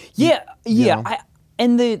 Yeah. Yeah.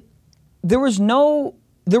 You know?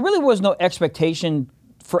 There really was no expectation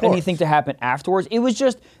for anything to happen afterwards. It was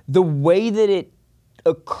just the way that it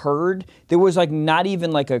occurred. There was like not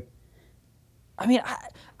even like a, I mean,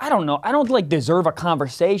 I don't know. I don't like deserve a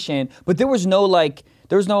conversation, but there was no like.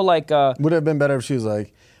 Would it have been better if she was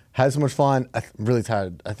like, had so much fun, I'm really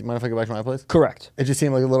tired. I think, mind if I go back to my place? Correct. It just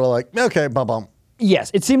seemed like a little like, okay, bum.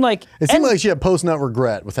 Yes, it seemed like. Like she had post-nut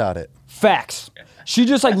regret without it. Facts. She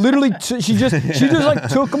just like literally, she just like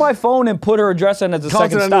took my phone and put her address in as a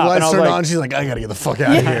second stop. And I was like, she's like, I gotta get the fuck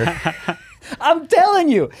out of here. I'm telling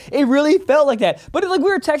you, it really felt like that. But like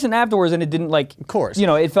we were texting afterwards, and it didn't like. Of course. You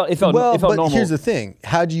know, it felt well, but normal. here's the thing: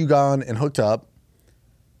 had you gone and hooked up,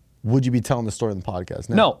 would you be telling the story in the podcast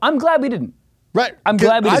now? No, I'm glad we didn't. Right. I'm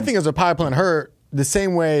glad we didn't. I think it was a power play on her the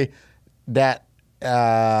same way that.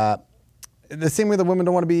 The same way that women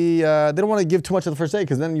don't want to be, they don't want to give too much on the first date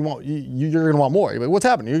because then you're going to want more. You're like, what's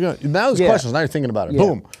happening? Now there's questions. Now you're thinking about it. Yeah.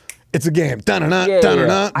 Boom. It's a game.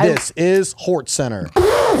 Dun-dun-dun. This is Hort Center.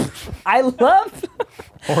 I love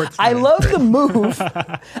the move.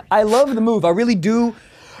 I love the move. I really do.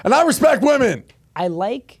 And I respect women. I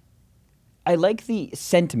like the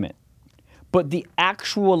sentiment, but the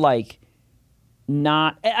actual like,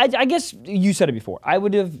 not. I guess you said it before. I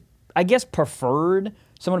would have, I guess, preferred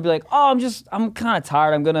someone to be like, oh, I'm kind of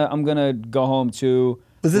tired. I'm gonna go home too.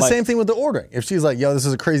 It's the same thing with the ordering. If she's like, yo, this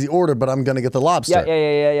is a crazy order, but I'm gonna get the lobster.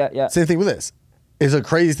 Yeah. Same thing with this. It's a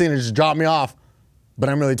crazy thing to just drop me off, but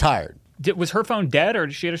I'm really tired. Was her phone dead, or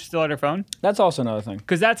did she still have her phone? That's also another thing.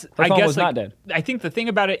 Because that's, her I phone guess, was like, not dead. I think the thing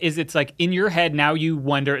about it is it's like in your head now you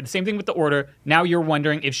wonder, the same thing with the order, now you're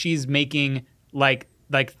wondering if she's making like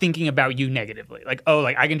thinking about you negatively. Like, oh,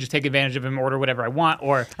 like I can just take advantage of him, order whatever I want,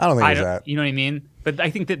 or I don't think it's that. You know what I mean? But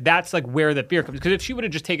I think that's like where the fear comes. Because if she would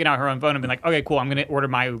have just taken out her own phone and been like, okay, cool, I'm going to order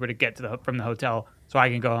my Uber to get from the hotel so I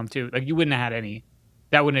can go home too. Like you wouldn't have had any,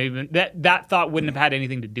 that thought wouldn't have had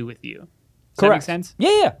anything to do with you. Does Correct. that make sense?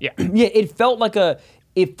 Yeah. Yeah. Yeah, it felt like a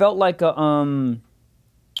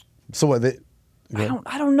So what,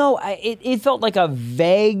 I don't know. It felt like a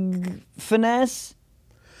vague finesse.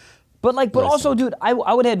 But also, dude, I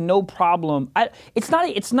would have had no problem. It's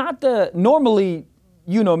not the normally,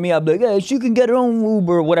 you know me, I'd be like, hey, she can get her own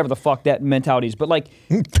Uber or whatever the fuck that mentality is. But like,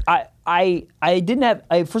 I didn't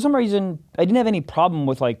have, for some reason, I didn't have any problem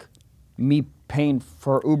with like me paying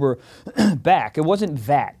for Uber back. It wasn't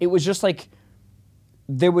that. It was just like,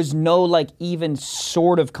 there was no like even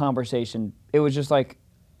sort of conversation. It was just like,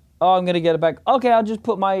 oh, I'm gonna get it back. Okay, I'll just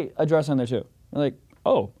put my address on there too. I'm like,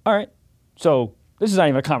 oh, all right. So this is not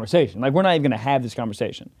even a conversation. Like we're not even gonna have this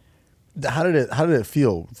conversation. how did it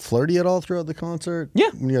feel? Flirty at all throughout the concert? Yeah.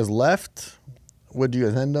 When you guys left, what did you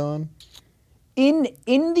guys end on? In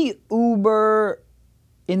the Uber,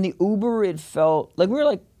 it felt like we were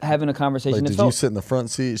like having a conversation. Like, did you sit in the front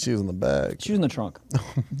seat? She was in the back. She was in the trunk.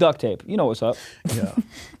 Duct tape. You know what's up. Yeah.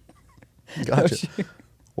 Gotcha.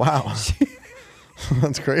 Wow.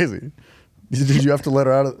 That's crazy. Did you have to let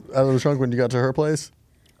her out of the trunk when you got to her place?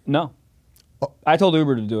 No. I told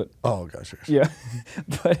Uber to do it. Oh, gosh. Yeah.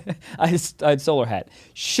 But I stole her hat.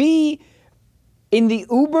 In the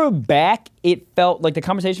Uber back, it felt like the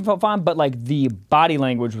conversation felt fine, but like the body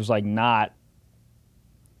language was like not,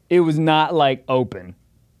 it was not like open.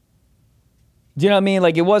 Do you know what I mean?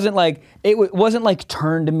 Like it wasn't like wasn't like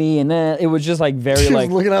turn to me, and then it was just like very She like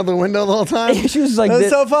was looking out the window the whole time. She was like, "That's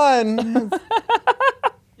this- so fun."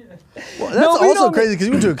 Well, that's No, we also don't- crazy because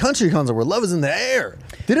you went to a country concert where love is in the air.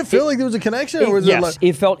 Did it feel like there was a connection, or was yes, it like?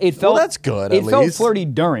 it felt. Well, that's good. It At felt least. flirty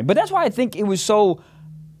during, but that's why I think it was so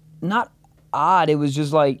not odd. It was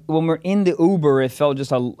just like when we're in the Uber, it felt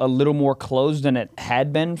just a little more closed than it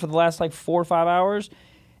had been for the last like 4 or 5 hours,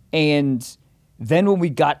 and then when we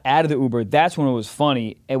got out of the Uber, that's when it was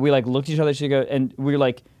funny, and we like looked at each other, and we were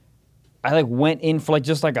like. I like went in for like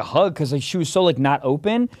just like a hug because like she was so like not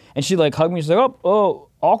open, and she like hugged me. She's like, oh,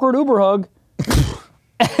 awkward Uber hug.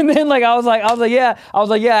 And then like I was like, yeah,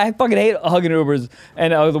 I fucking hate hugging Ubers,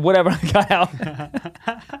 and I was whatever. I got out.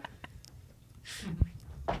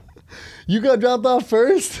 You got dropped off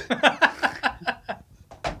first.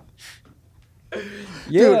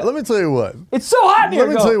 Yeah, Dude, let me tell you what. it's so hot here. Let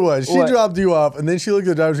me Go. tell you what. She dropped you off, and then she looked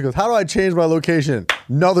at the driver. She goes, "How do I change my location?"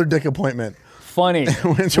 Another dick appointment. Funny.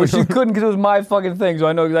 Well, she couldn't because it was my fucking thing, so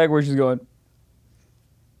I know exactly where she's going.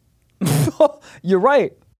 You're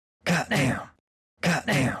right. Goddamn.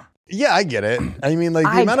 Yeah, I get it. I mean, like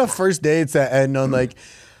the I- amount of first dates that end on like,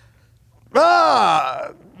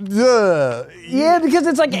 Yeah, because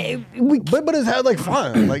it's like but it's had like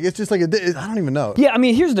fun. Like it's just like I don't even know. Yeah, I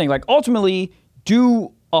mean, here's the thing. Like, ultimately,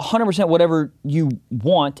 do 100% whatever you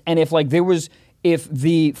want. And if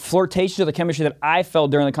the flirtation or the chemistry that I felt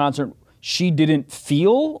during the concert, she didn't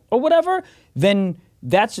feel or whatever, then she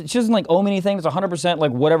doesn't like owe me anything. It's 100%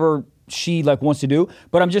 like whatever she like wants to do.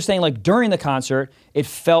 But I'm just saying, like during the concert, it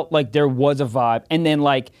felt like there was a vibe, and then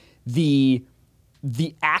like the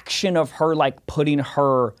action of her like putting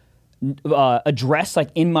her address like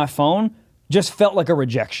in my phone just felt like a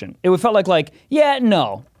rejection. It felt like yeah,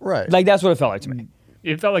 no, Right. Like that's what it felt like to me.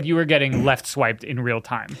 It felt like you were getting left swiped in real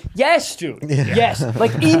time. Yes, dude. Yes,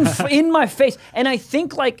 like in my face. And I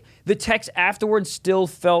think like the text afterwards still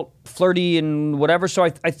felt flirty and whatever. So I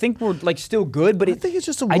think we're like still good. But I think it's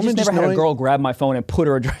just a I woman just never just had a knowing- girl grab my phone and put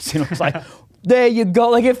her address in. I was like, there you go.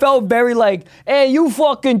 Like it felt very like, hey, you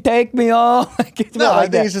fucking take me off. Like, it No, felt I like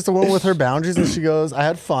think that. it's just a woman with her boundaries, and she goes, "I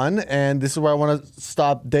had fun, and this is where I want to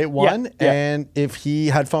stop date one. yeah. And if he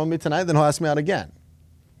had fun with me tonight, then he'll ask me out again."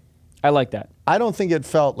 I like that. I don't think it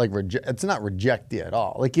felt like it's not rejecty at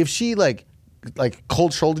all. Like if she like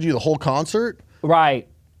cold shouldered you the whole concert, Right.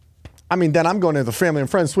 I mean, then I'm going to the family and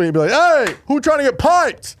friends suite and be like, "Hey, who trying to get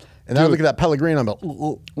piped?" And then I look at that Pellegrino and I'm like, ooh,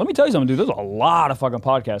 ooh. Let me tell you something, dude. There's a lot of fucking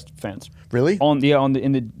podcast fans. Really? On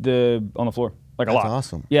the floor. Like a That's lot.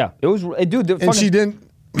 awesome. Yeah. It was dude. And she didn't.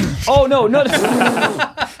 Oh no.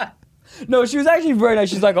 No, she was actually very nice.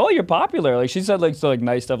 She's like, "Oh, you're popular." Like she said, like so, like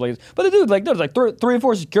nice stuff like this. But the dude, like, there was like three or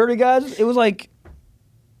four security guys. It was like,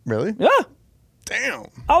 Really? yeah. Damn.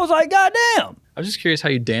 I was like, God damn. I was just curious how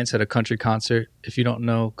you dance at a country concert if you don't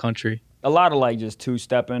know country. A lot of like just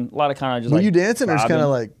two-stepping. A lot of kind of just Were like. you dancing or just kind of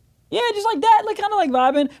vibing. like? Yeah, just like that, like kind of like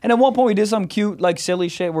vibing. And at one point we did some cute, like silly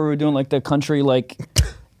shit where we were doing like the country, like.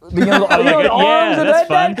 The yeah, that's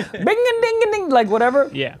fun. Bing and ding and ding, like whatever.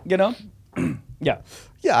 Yeah. You know. Yeah.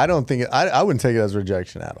 Yeah, I don't think I wouldn't take it as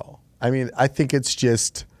rejection at all. I mean, I think it's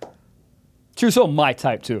just. She was so my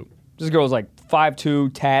type too. This girl was like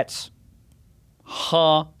 5'2", tats,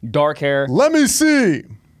 dark hair. Let me see.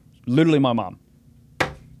 Literally my mom.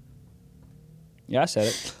 Yeah, I said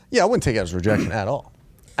it. Yeah, I wouldn't take it as rejection at all.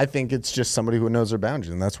 I think it's just somebody who knows their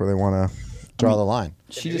boundaries, and that's where they want to draw the line.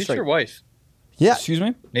 She Maybe just it's like, your wife. Yeah. excuse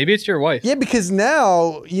me? Maybe it's your wife. Yeah, because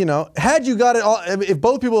now, had you got it all, if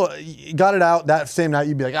both people got it out that same night,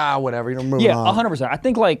 you'd be like, whatever, moving Yeah, on. 100%. I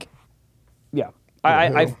think like, yeah,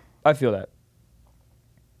 I feel that.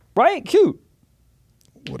 Right? Cute.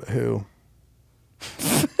 What a who?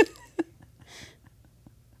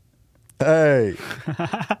 Hey.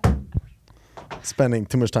 Spending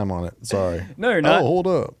too much time on it. Sorry. No, you're not. Oh, hold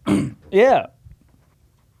up. Yeah.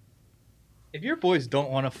 If your boys don't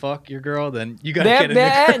want to fuck your girl, then you gotta They get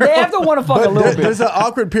have, in the car. they have to want to fuck a little There's bit. an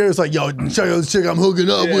awkward period. It's like, yo, check out this chick I'm hooking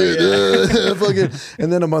up with. Fucking.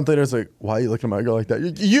 And then a month later, it's like, why are you looking at my girl like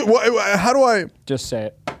that? How do I? Just say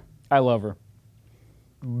it. I love her.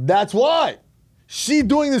 That's why. She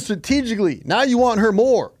doing this strategically. Now you want her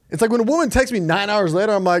more. It's like when a woman texts me 9 hours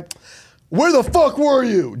later, I'm like, where the fuck were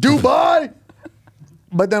you? Dubai?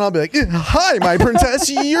 But then I'll be like, hi, my princess.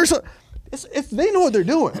 You're so. They know what they're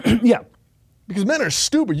doing. Yeah. Because men are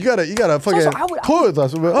stupid. You gotta fucking Also, I would- toilet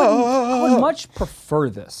us. I would much prefer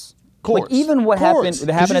this. Like, even what happened at She's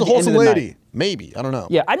the a end of wholesome the lady. night. Maybe. I don't know.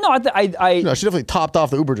 Yeah, I know. No, she definitely topped off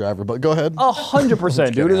the Uber driver, but go ahead.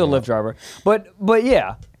 100%, dude. Is a Lyft driver, but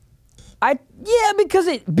yeah, because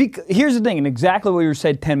here's the thing, and exactly what you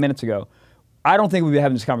said 10 minutes ago. I don't think we'd be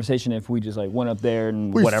having this conversation if we just like went up there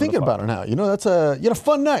and We're whatever. thinking about it now. You know, you had a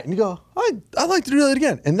fun night, and you go, I'd like to do that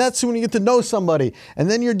again. And that's when you get to know somebody, and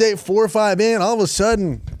then you're date 4 or 5 in, all of a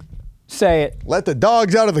sudden, Say it. let the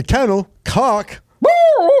dogs out of the kennel, cock.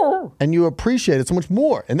 And you appreciate it so much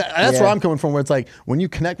more. And that's where I'm coming from, where it's like when you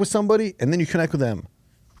connect with somebody and then you connect with them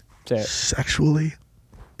Say it. sexually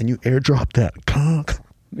and you airdrop that cock.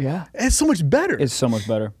 Yeah. It's so much better. It's so much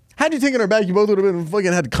better. Had you taken her back, you both would have been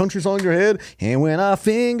fucking had country song in your head. And when I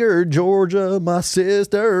fingered Georgia, my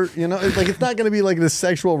sister, you know, it's like it's not going to be like this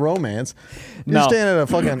sexual romance. You're No. staying at a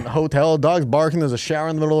fucking hotel, dogs barking, there's a shower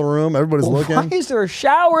in the middle of the room, everybody's looking. Why is there a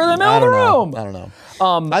shower in the middle I of the don't know. room? I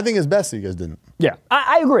don't know. I think it's best that you guys didn't. Yeah,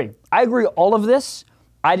 I agree. I agree. All of this,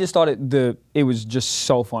 I just thought it was just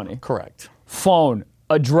so funny. Correct. Phone,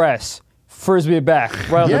 address, frisbee back,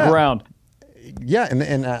 right on Yeah. the ground. Yeah,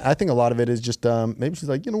 and I think a lot of it is just maybe she's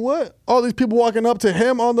like, you know what? All these people walking up to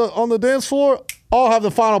him on the dance floor, all have the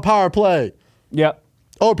final power play. Yep.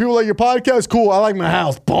 Oh, people like your podcast? Cool. I like my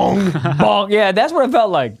house. Bong. Bonk. Yeah, that's what it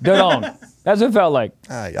felt like. Dead on. That's what it felt like.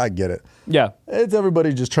 I get it. Yeah. It's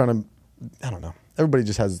everybody just trying to, I don't know. Everybody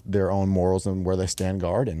just has their own morals and where they stand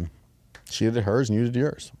guard, and she did hers and you did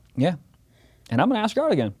yours. Yeah. And I'm gonna ask her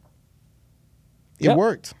out again. It Yep.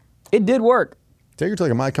 worked. It did work. Take her to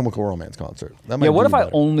like a My Chemical Romance concert. That might Yeah. What do if you I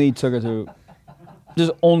better. only took her to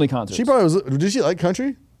just only concerts? She probably was. Did she like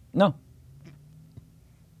country? No.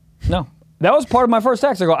 No. That was part of my first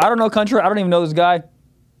text. I go, I don't know country. I don't even know this guy.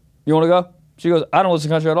 You want to go? She goes, I don't listen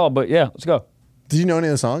to country at all, but yeah, let's go. Did you know any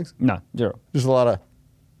of the songs? No, zero. Just a lot of.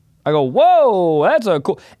 I go, whoa, that's a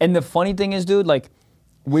cool. And the funny thing is, dude, like,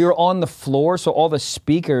 we were on the floor, so all the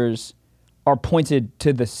speakers are pointed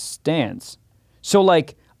to the stands. So,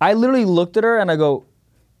 like, I literally looked at her and I go,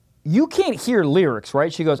 you can't hear lyrics,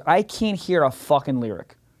 right? She goes, I can't hear a fucking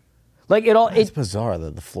lyric. Like, It's bizarre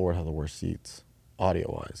that the floor had the worst seats,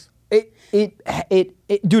 audio wise.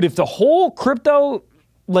 Dude, if the whole crypto,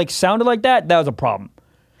 like, sounded like that, that was a problem.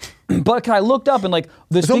 But I looked up and, like,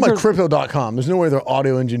 the It's on my speakers. crypto.com. There's no way there are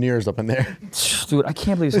audio engineers up in there. Dude, I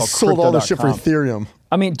can't believe They it's called sold all this shit for crypto.com. Ethereum.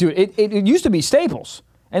 I mean, dude, it used to be Staples,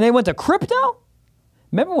 and they went to crypto.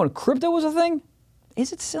 Remember when crypto was a thing?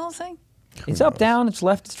 Is it still a thing? It's up, down, it's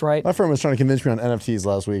left, it's right. My friend was trying to convince me on NFTs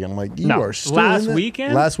last week. I'm like, you No. are still Last in it?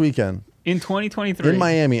 weekend? Last weekend. In 2023. In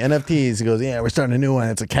Miami, NFTs. He goes, yeah, we're starting a new one.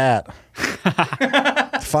 It's a cat.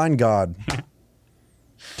 Find God.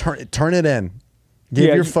 Turn it in. Give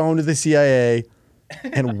Yeah, your you- phone to the CIA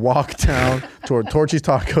and walk down toward Torchy's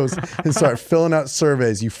Tacos and start filling out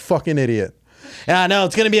surveys, you fucking idiot. Yeah, I know,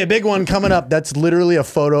 it's going to be a big one coming up. That's literally a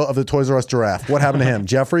photo of the Toys R Us giraffe. What happened to him?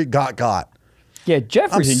 Jeffrey got. Yeah,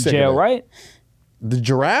 Jeffrey's I'm in sick of jail, it. right? The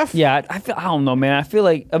giraffe? Yeah, I don't know, man. I feel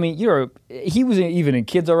like, I mean, he was even in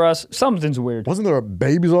Kids R Us. Something's weird. Wasn't there a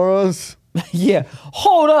Babies R Us? Yeah,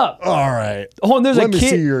 hold up. All right. Hold on, there's let a me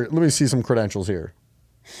kid. let me see some credentials here.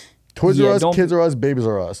 Toys Yeah, R Us, don't- Kids R Us, Babies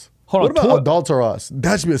R Us. Hold What on, about Adults R Us?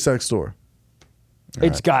 That should be a sex store.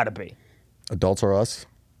 It's got to be. Adults R Us.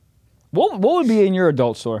 What would be in your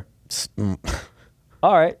adult store?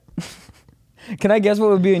 All right. Can I guess what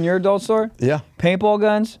would be in your adult store? Yeah. Paintball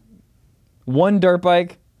guns, one dirt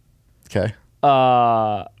bike, Okay.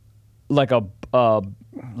 like a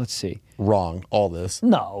let's see. Wrong. All this.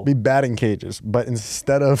 No. Be batting cages, but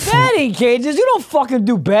instead of Batting cages? You don't fucking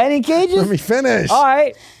do batting cages. let me finish. All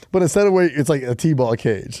right. But instead of where it's like a T-ball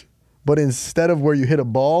cage, but instead of where you hit a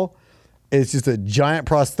ball, it's just a giant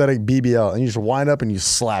prosthetic BBL, and you just wind up and you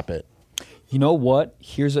slap it. You know what?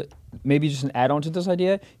 Here's maybe just an add-on to this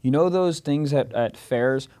idea. You know those things at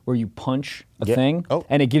fairs where you punch a Yeah. thing Oh.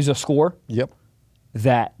 and it gives a score? Yep.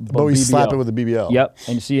 That. But we slap it with a BBL. Yep.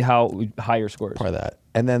 And see how high your score is. Probably that.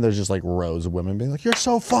 And then there's just like rows of women being like, "You're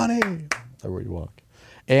so funny," everywhere you walk.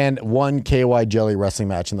 And one KY jelly wrestling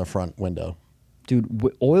match in the front window. Dude,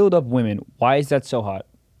 oiled up women. Why is that so hot?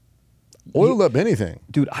 Oiled up anything.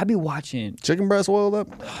 Dude, I be watching. Chicken breast oiled up?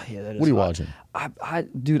 Yeah, that is What are you hot.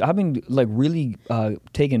 watching? Dude, I've been like really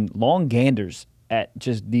taking long ganders at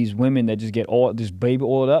just these women that just get just baby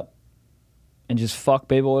oiled up and just fuck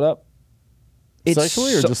baby oiled up. It's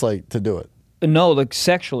Sexually or so- just like to do it? No, like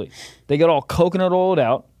sexually. They get all coconut oiled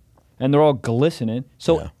out and they're all glistening.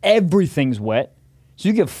 So Yeah. everything's wet. So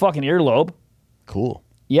you get fucking earlobe. Cool.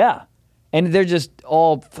 Yeah. And they're just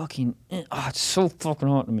all fucking, it's so fucking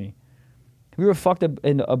hot to me. Have you ever fucked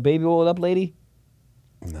a baby oiled up lady?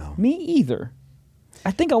 No. Me either.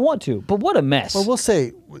 I think I want to, but what a mess. Well, we'll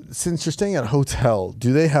say, since you're staying at a hotel,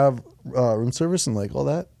 do they have room service and like all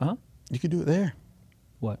that? Uh-huh. You could do it there.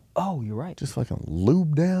 What? Oh, you're right. Just fucking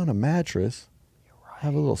lube down a mattress. You're right.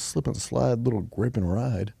 Have a little slip and slide, little grip and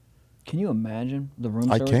ride. Can you imagine the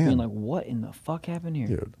room I service can. being like, what in the fuck happened here?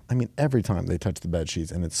 Dude, I mean, every time they touch the bed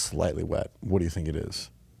sheets and it's slightly wet, what do you think it is?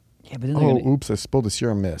 Yeah, but then they're Oh, gonna, oops, I spilled a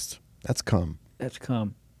serum mist. That's cum. that's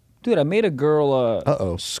come. Dude, I made a girl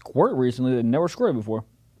Uh-oh. squirt recently that never squirted before.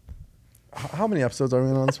 How many episodes are we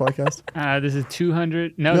in on this podcast? This is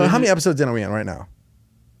 200. No, No, this how many is- episodes in are we in right now?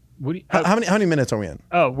 What do you, How many minutes are we in?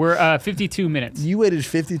 we're 52 minutes. You waited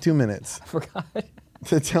 52 minutes I forgot.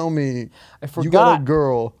 to tell me I you got a forgot.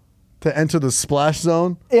 girl to enter the splash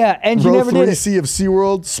zone. Yeah, and she Row never did it. 3C of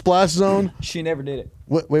SeaWorld, splash zone. She never did it.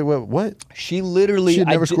 Wait, what? She literally. She had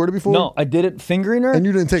I never did- squirted before? No, I did it fingering her. And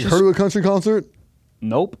you didn't take her to a country concert?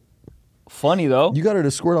 Nope. Funny though. You got her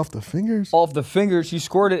to squirt off the fingers? Off the fingers, she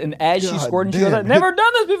squirted, and as she God squirted, she goes, damn. "I've never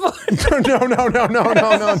done this before."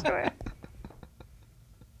 No.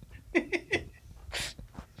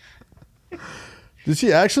 Did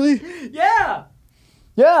she actually? Yeah.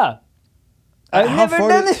 I've never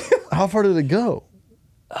done this. How far did it go?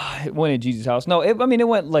 It went in Jesus' house. No, it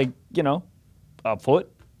went like, a foot.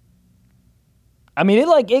 I mean,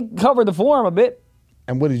 it covered the forearm a bit.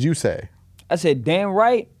 And what did you say? I said, damn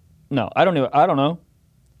right. No, I don't know. I don't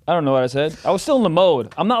know what I said. I was still in the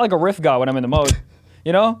mode. I'm not like a riff guy when I'm in the mode.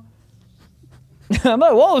 You know? I'm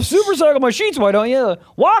like, whoa, super cycle my sheets, why don't you?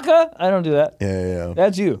 Waka! I don't do that. Yeah.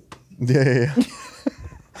 That's you. Yeah.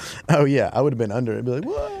 Oh, yeah. I would have been under it and be like,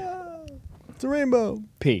 whoa, it's a rainbow.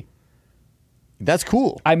 Pee. That's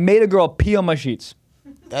cool. I made a girl pee on my sheets.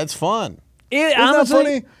 That's fun. It, Isn't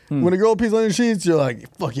honestly, that funny? When a girl pees on your sheets, you're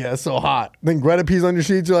like, fuck yeah, it's so hot. Then Greta pees on your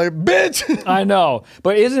sheets, you're like, bitch. I know.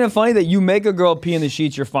 But isn't it funny that you make a girl pee in the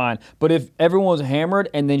sheets, you're fine. But if everyone's hammered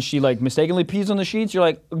and then she like mistakenly pees on the sheets, you're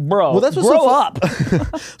like, bro, Well, that's what's grow so up.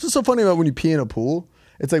 That's what's so funny about when you pee in a pool.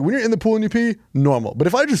 It's like when you're in the pool and you pee, normal. But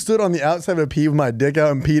if I just stood on the outside of a pee with my dick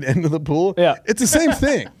out and peed into the pool, Yeah. it's the same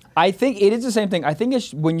thing. I think it is the same thing. I think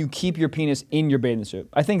it's when you keep your penis in your bathing suit.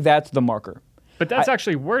 I think that's the marker. But that's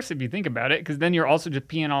actually worse if you think about it, because then you're also just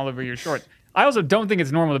peeing all over your shorts. I also don't think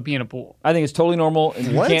it's normal to pee in a pool. I think it's totally normal.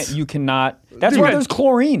 And What? you cannot. That's Dude. why there's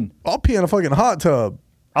chlorine. I'll pee in a fucking hot tub.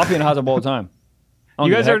 I'll pee in a hot tub all the time. I don't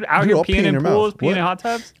You give guys a are heck. out Dude, here I'll pee peeing in in your pools, mouth. peeing What? in hot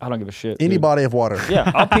tubs? I don't give a shit. Any dude. body of water.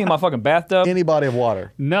 Yeah, I'll pee in my fucking bathtub. Any body of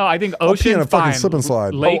water. No, I think pee in ocean's a fucking fine. slip and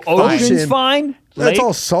slide. Lake, Oh, fine. ocean's Ocean. fine. That's Lake,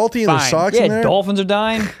 all salty and there's fine. socks Yeah, in there. dolphins are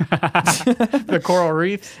dying. The coral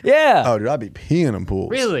reefs. Yeah. Oh, dude, I'd be peeing in pools.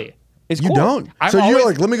 Really? It's You cool. don't? I'm So you're always-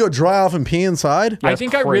 like, let me go dry off and pee inside? I That's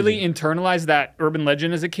think I really crazy. internalized that urban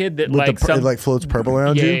legend as a kid that With like the, some it like floats purple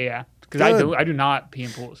around you? yeah. Because I Good. do not pee in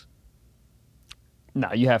pools.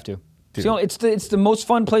 No, you have to. It's the most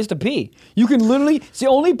fun place to pee. You can literally, it's the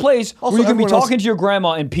only place Also, where you can be everyone else- talking to your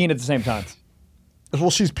grandma and peeing at the same time. Well,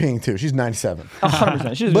 she's peeing too. She's 97.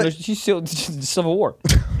 100%. But- She's still Civil War.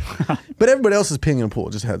 But everybody else is peeing in a pool.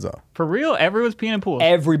 Just heads up. For real, everyone's peeing in pools.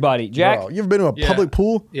 Everybody. Jack, Bro, you ever been to a Yeah. public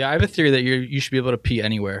pool? Yeah, I have a theory that you should be able to pee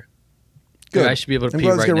anywhere. Good. I should be able to I'm pee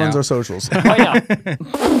glad this right guy runs now. our socials. right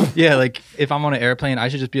now. Yeah, like if I'm on an airplane, I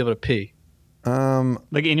should just be able to pee.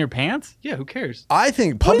 Like in your pants? Yeah, who cares? I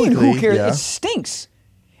think What do you publicly, mean, who cares? yeah. It stinks.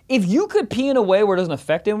 If you could pee in a way where it doesn't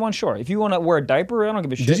affect anyone, sure. If you want to wear a diaper, I don't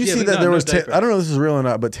give a shit. Did you Yeah, see but that no, there no was? diaper. I don't know if this is real or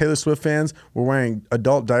not, but Taylor Swift fans were wearing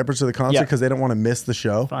adult diapers to the concert Yeah. because they don't want to miss the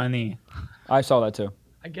show. Funny. I saw that too.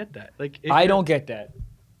 I get that. Like I don't get that.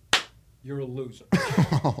 You're a loser.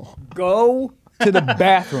 Go to the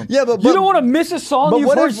bathroom. Yeah, but- you don't want to miss a song but you've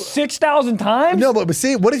what heard if- 6,000 times. No, but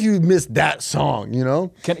see, what if you missed that song? You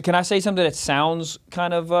know, Can I say something that sounds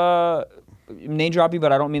kind of name droppy,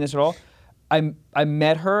 but I don't mean this at all? I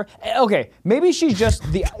met her. Okay, maybe she's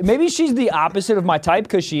the opposite of my type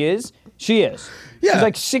because she is. She is. Yeah. She's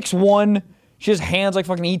like 6'1". She has hands like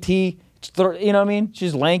fucking E.T. You know what I mean?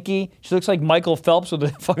 She's lanky. She looks like Michael Phelps with a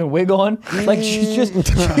fucking wig on. Like she's just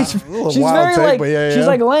she's wild very take, like but yeah, she's yeah.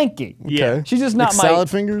 like lanky. Yeah. She's just not like my salad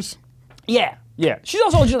fingers. Yeah. She's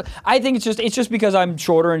also just. I think it's just because I'm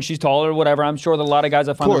shorter and she's taller or whatever. I'm sure that a lot of guys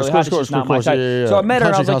I find really hot. It's just not my type. So I met her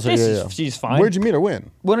and I was like, she's fine. Where'd you meet her?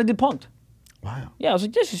 When? When I did Punk'd. Wow. Yeah, I was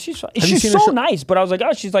like, she's fine. you She's seen her so show? nice, but I was like,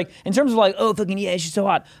 oh, she's like, in terms of like, oh, fucking yeah, she's so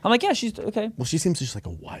hot. I'm like, yeah, she's okay. Well, she seems just like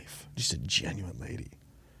a wife, just a genuine lady.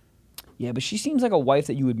 Yeah, but she seems like a wife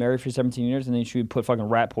that you would marry for 17 years and then she would put fucking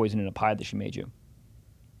rat poison in a pie that she made you.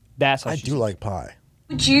 That's how I she do like pie.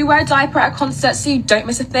 Would you wear a diaper at a concert so you don't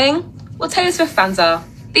miss a thing? Well, Taylor Swift fans are.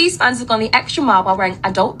 These fans have gone the extra mile by wearing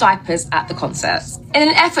adult diapers at the concerts in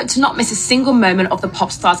an effort to not miss a single moment of the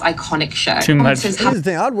pop star's iconic show. Too much. Commentators Here's the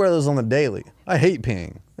thing. I'd wear those on the daily. I hate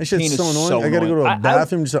peeing. That shit's Peeing is so annoying. so I got to go to a annoying.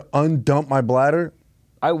 bathroom just to undump my bladder.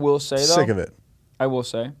 I will say though. Sick of it. I will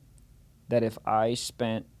say that if I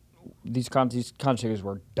spent these concert tickets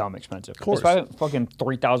were dumb expensive. Of course. If I spent fucking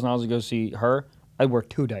 $3,000 to go see her, I'd wear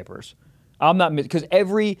 2 diapers. I'm not because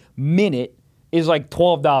every minute is like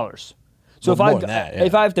 $12. So Well, more than that, yeah.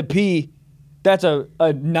 if I have to pee, that's a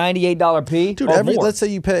 $98 pee. Dude, or more. let's say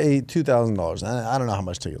you pay $2,000. I don't know how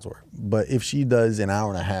much tickets were, but if she does an hour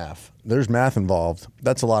and a half, there's math involved.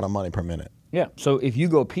 That's a lot of money per minute. Yeah. So if you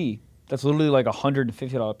go pee, that's literally like a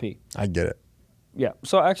 $150 pee. I get it. Yeah.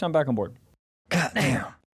 So actually, I'm back on board.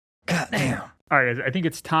 All right, guys. I think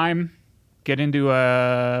it's time. Get into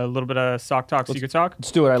a little bit of sock talk, secret talk.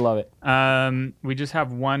 Let's do it. I love it. We just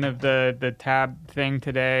have one of the tab thing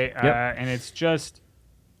today, Yep. and it's just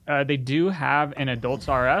they do have an Adults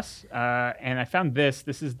RS, and I found this.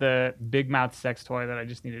 This is the Big Mouth sex toy that I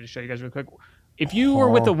just needed to show you guys real quick. If you were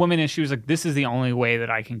with a woman and she was like, "This is the only way that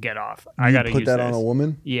I can get off," I got to use put that this. on a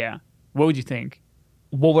woman. Yeah. What would you think?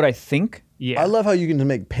 What would I think? Yeah. I love how you can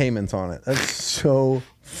make payments on it. That's so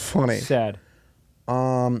funny. Sad.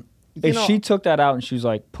 You If know, she took that out and she was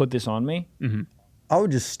like, "Put this on me," I would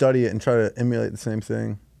just study it and try to emulate the same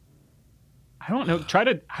thing. I don't know. I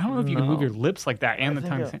don't know if you can move your lips like that and the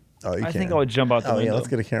tongue. Oh, you I can. think I would jump out the Oh window. yeah, let's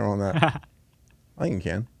get a camera on that. I think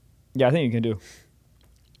you can. Yeah, I think you can do.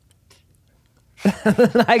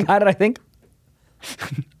 I got it. I think.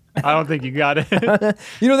 I don't think you got it. You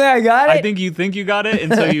don't think I got it? I think you got it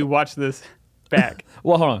until you watch this back.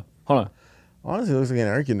 Well, hold on. Honestly, it looks like an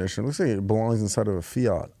air conditioner. It looks like it belongs inside of a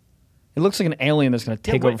Fiat. It looks like an alien that's gonna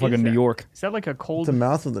take what over fucking is New that? York. Is that like a cold? The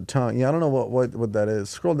mouth of the tongue. Yeah, I don't know what that is.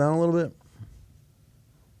 Scroll down a little bit.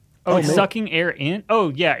 Oh, it's maybe- sucking air in? Oh,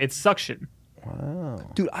 yeah, it's suction.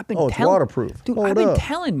 Wow. Dude, I've been Oh, it's telling waterproof. Dude, Hold I've been up.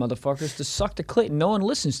 telling motherfuckers to suck the clit and no one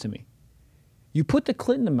listens to me. You put the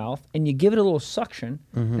clit in the mouth and you give it a little suction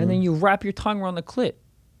and then you wrap your tongue around the clit.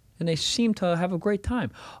 And they seem to have a great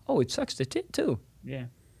time. Oh, it sucks the tit too. Yeah,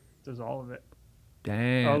 does all of it.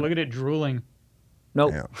 Damn. Oh, look at it drooling.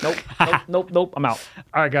 Nope. Yeah. Nope. I'm out.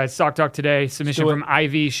 All right, guys, Sock Talk today. Submission do it. from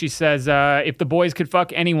Ivy. She says, if the boys could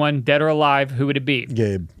fuck anyone, dead or alive, who would it be?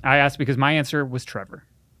 Gabe. I asked because my answer was Trevor.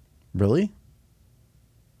 Really?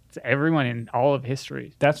 It's everyone in all of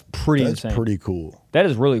history. That's pretty That's insane. pretty cool. That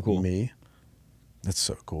is really cool. Me? That's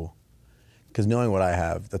so cool. Because knowing what I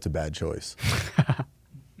have, that's a bad choice.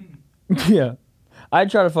 Yeah.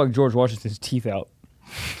 I'd try to fuck George Washington's teeth out.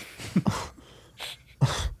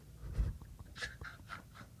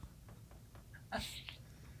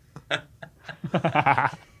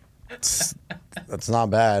 That's not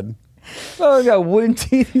bad. Oh, I got wooden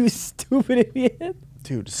teeth, you stupid idiot.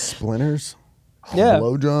 Dude, splinters? Yeah.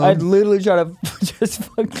 Blowjob? I'd literally try to just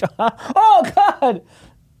fuck John. Oh, God.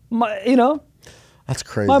 That's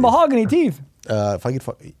crazy. My mahogany teeth. If I could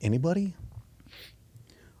fuck anybody,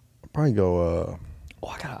 I'd probably go, Oh,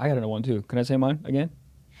 I got another one, too. Can I say mine again?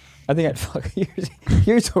 I think I'd fuck.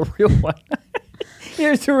 Here's a real one.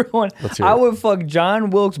 Here's the real one. Let's hear I it. would fuck John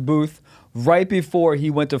Wilkes Booth right before he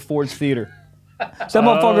went to Ford's Theater. Some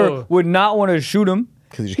motherfucker would not want to shoot him.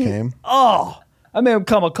 because he just came. Oh, I made him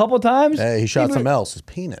come a couple times. Hey, he shot was- something else. His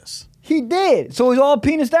penis. He did. So he's all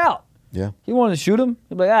penised out. Yeah. He wanted to shoot him.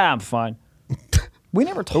 He'd be like, I'm fine. We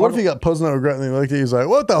never But talked. what if he got post nut regret and he looked at you, he's like,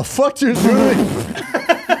 what the fuck you doing?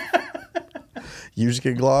 You just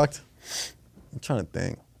get glocked? I'm trying to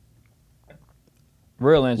think.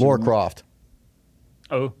 Real answer. Laura Croft.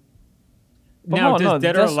 Oh. But Now, no, does no,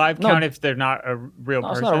 dead or that's- alive no. count if they're not a real No,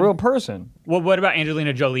 person? it's not a real person. Well, what about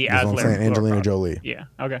Angelina Jolie That's as what I'm Laura saying. Angelina Croft? Jolie. Yeah,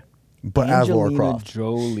 okay. But as Laura Angelina Croft.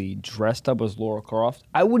 Jolie dressed up as Laura Croft.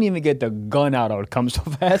 I wouldn't even get the gun out. I would come so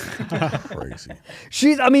fast. Crazy.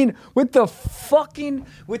 With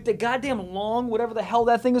the goddamn long, whatever the hell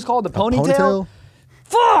that thing is called, the ponytail. Ponytail?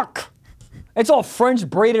 Fuck! It's all French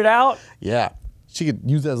braided out. Yeah. She could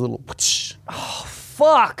use that as a little.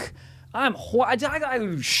 Fuck! I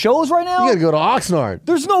got shows right now. You gotta go to Oxnard.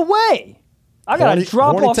 There's no way. I gotta Horny-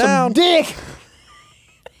 drop horny off town. some dick.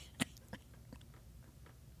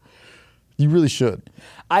 You really should.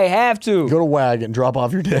 I have to. Go to WAG and drop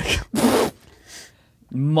off your dick.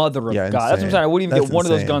 Mother of Yeah, God. That's what I'm insane. saying. I wouldn't even That's get one of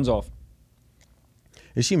those insane. guns off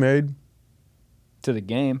Is she married? to the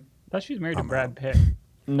game. I thought she was married to Brad Pitt.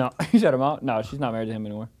 No, you shut him out. No, she's not married to him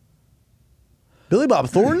anymore. Billy Bob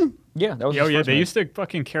Thornton? Yeah, that was. Oh, his yeah, first they marriage. used to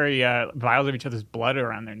fucking carry vials of each other's blood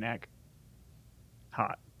around their neck.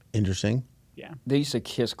 Hot. Interesting. Yeah. They used to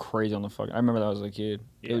kiss crazy on the fucking. I remember that as a kid.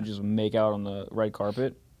 They would Yeah. just make out on the red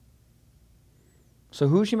carpet. So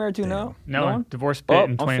who's she married to now? No one. Divorced Oh, Pitt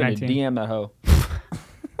I'm in finna 2019. DM that hoe.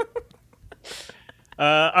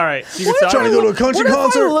 All right. Secret Trying to Sauce. go to a country What if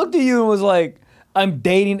concert. I looked at you and was like, I'm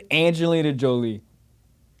dating Angelina Jolie?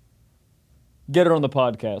 Get her on the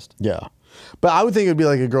podcast. Yeah. But I would think it'd be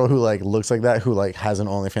like a girl who like looks like that, who like has an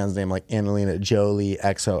OnlyFans name like Angelina Jolie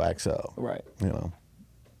XOXO. Right. You know.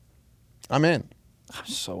 I'm in. I'm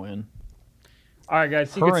so in. All right, guys.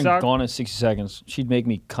 Her Secret and Sauce. Gone in 60 seconds. She'd make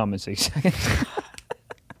me come in 60 seconds.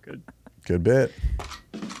 Good bit.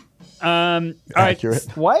 All right. Accurate.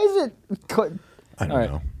 Why is it? I don't All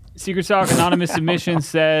right. know. Secret Sauce anonymous submission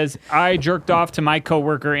says, I jerked off to my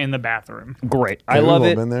coworker in the bathroom. Great. I Yeah, we've love all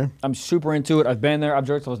it. been there. I'm super into it. I've been there. I've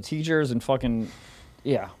jerked off to teachers and fucking,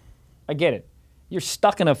 yeah. I get it. You're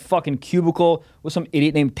stuck in a fucking cubicle with some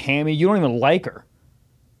idiot named Tammy. You don't even like her.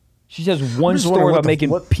 She says one just wondering story what about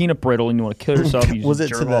making what- peanut brittle and you want to kill yourself. You Was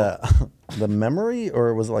just it to jerk off. the memory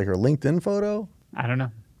or was it like her LinkedIn photo? I don't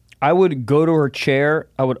know. I would go to her chair.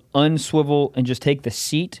 I would unswivel and just take the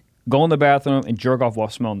seat, go in the bathroom, and jerk off while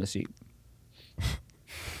smelling the seat.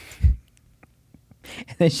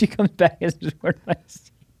 And then she comes back and says, "Where's my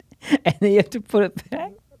seat?" And then you have to put it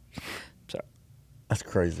back. Sorry. That's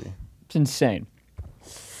crazy. It's insane.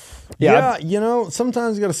 Yeah, you know,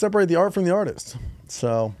 sometimes you got to separate the art from the artist.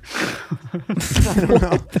 So, I don't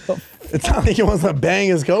know. It's not like he wants to bang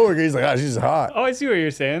his coworker. He's like, oh, she's hot. Oh, I see what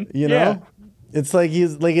you're saying. You know? It's like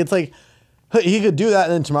it's like he could do that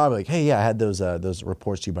and then tomorrow be like, hey, yeah, I had those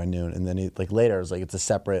reports to you by noon. And then he, like later it's like it's a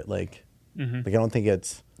separate like I don't think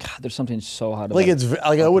it's God, there's something so hot about like it. it's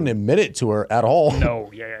like I wouldn't admit it to her at all. No,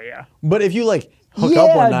 yeah. But if you like hook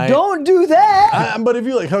up one night, don't do that. but if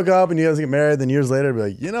you like hook up and you guys get married, then years later, be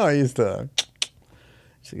like, you know, I used to.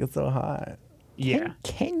 She gets so hot. Yeah.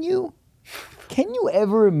 Can you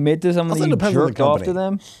ever admit to someone Also that you depends on the jerked off to company.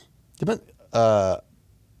 them? Depends.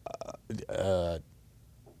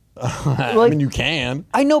 I mean, you can.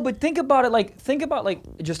 I know, but think about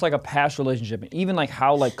just like a past relationship, and even like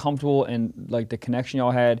how like comfortable and like the connection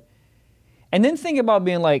y'all had, and then think about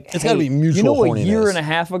being like, It's gotta be mutual You know, a year horniness. and a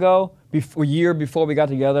half ago, a year before we got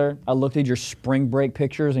together, I looked at your spring break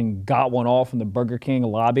pictures and got one off from the Burger King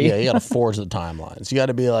lobby. Yeah, you got to forge the timelines. You got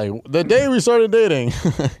to be like, the day we started dating.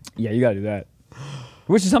 Yeah, you gotta do that,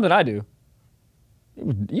 which is something I do.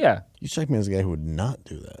 Yeah, You strike me as a guy who would not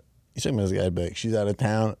do that. You strike me as a guy who'd be like, she's out of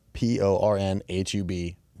town,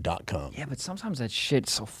 PORNHUB.com. yeah, but sometimes that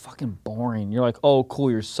shit's so fucking boring. You're like, oh, cool,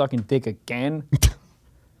 you're sucking dick again.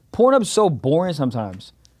 Pornhub's so boring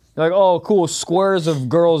sometimes. You're like, oh, cool, squares of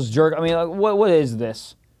girls jerk. I mean, like, what is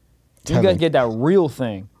this? You gotta get that real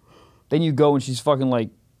thing. Then you go and she's fucking like,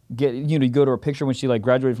 you go to her picture when she like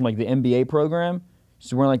graduated from like the MBA program.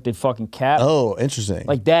 She's wearing like the fucking cap. Oh, interesting.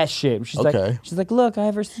 Like that shit. She's Okay. like, look, I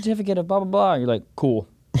have her certificate of blah, blah, blah. And you're like, cool.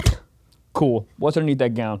 Cool. What's underneath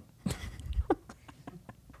that gown?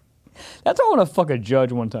 That's how I want to fuck a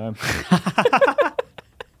judge one time.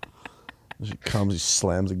 She comes, she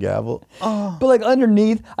slams a gavel. But like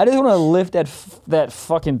underneath, I just want to lift that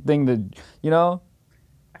fucking thing that, you know?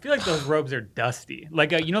 I feel like those robes are dusty.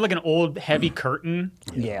 Like like an old heavy curtain.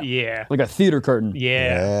 Yeah. Like a theater curtain.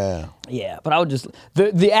 Yeah. Yeah. Yeah, but I would just,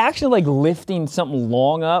 the action of like lifting something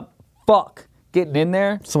long up, fuck, getting in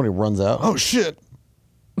there. Somebody runs out. Oh, shit.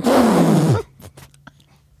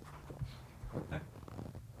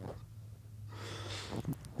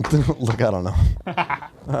 Look, I don't know. I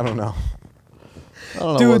don't know.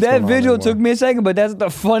 Dude, what's that going on visual anymore. took me a second, but that's the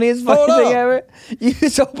funniest fucking Hold thing up. ever. You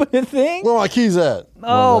just open the thing. Where are my keys at?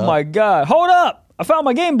 Oh Runs out. my God. Hold up. I found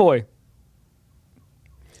my Game Boy.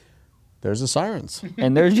 There's the sirens.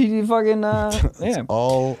 And there's GD fucking, yeah.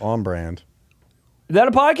 All on brand. Is that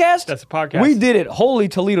a podcast? That's a podcast. We did it. Holy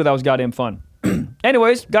Toledo, that was goddamn fun.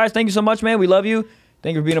 Anyways, guys, thank you so much, man. We love you.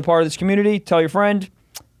 Thank you for being a part of this community. Tell your friend.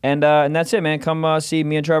 And that's it, man. Come see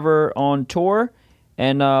me and Trevor on tour.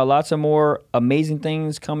 And lots of more amazing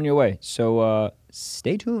things coming your way. So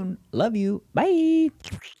stay tuned. Love you. Bye.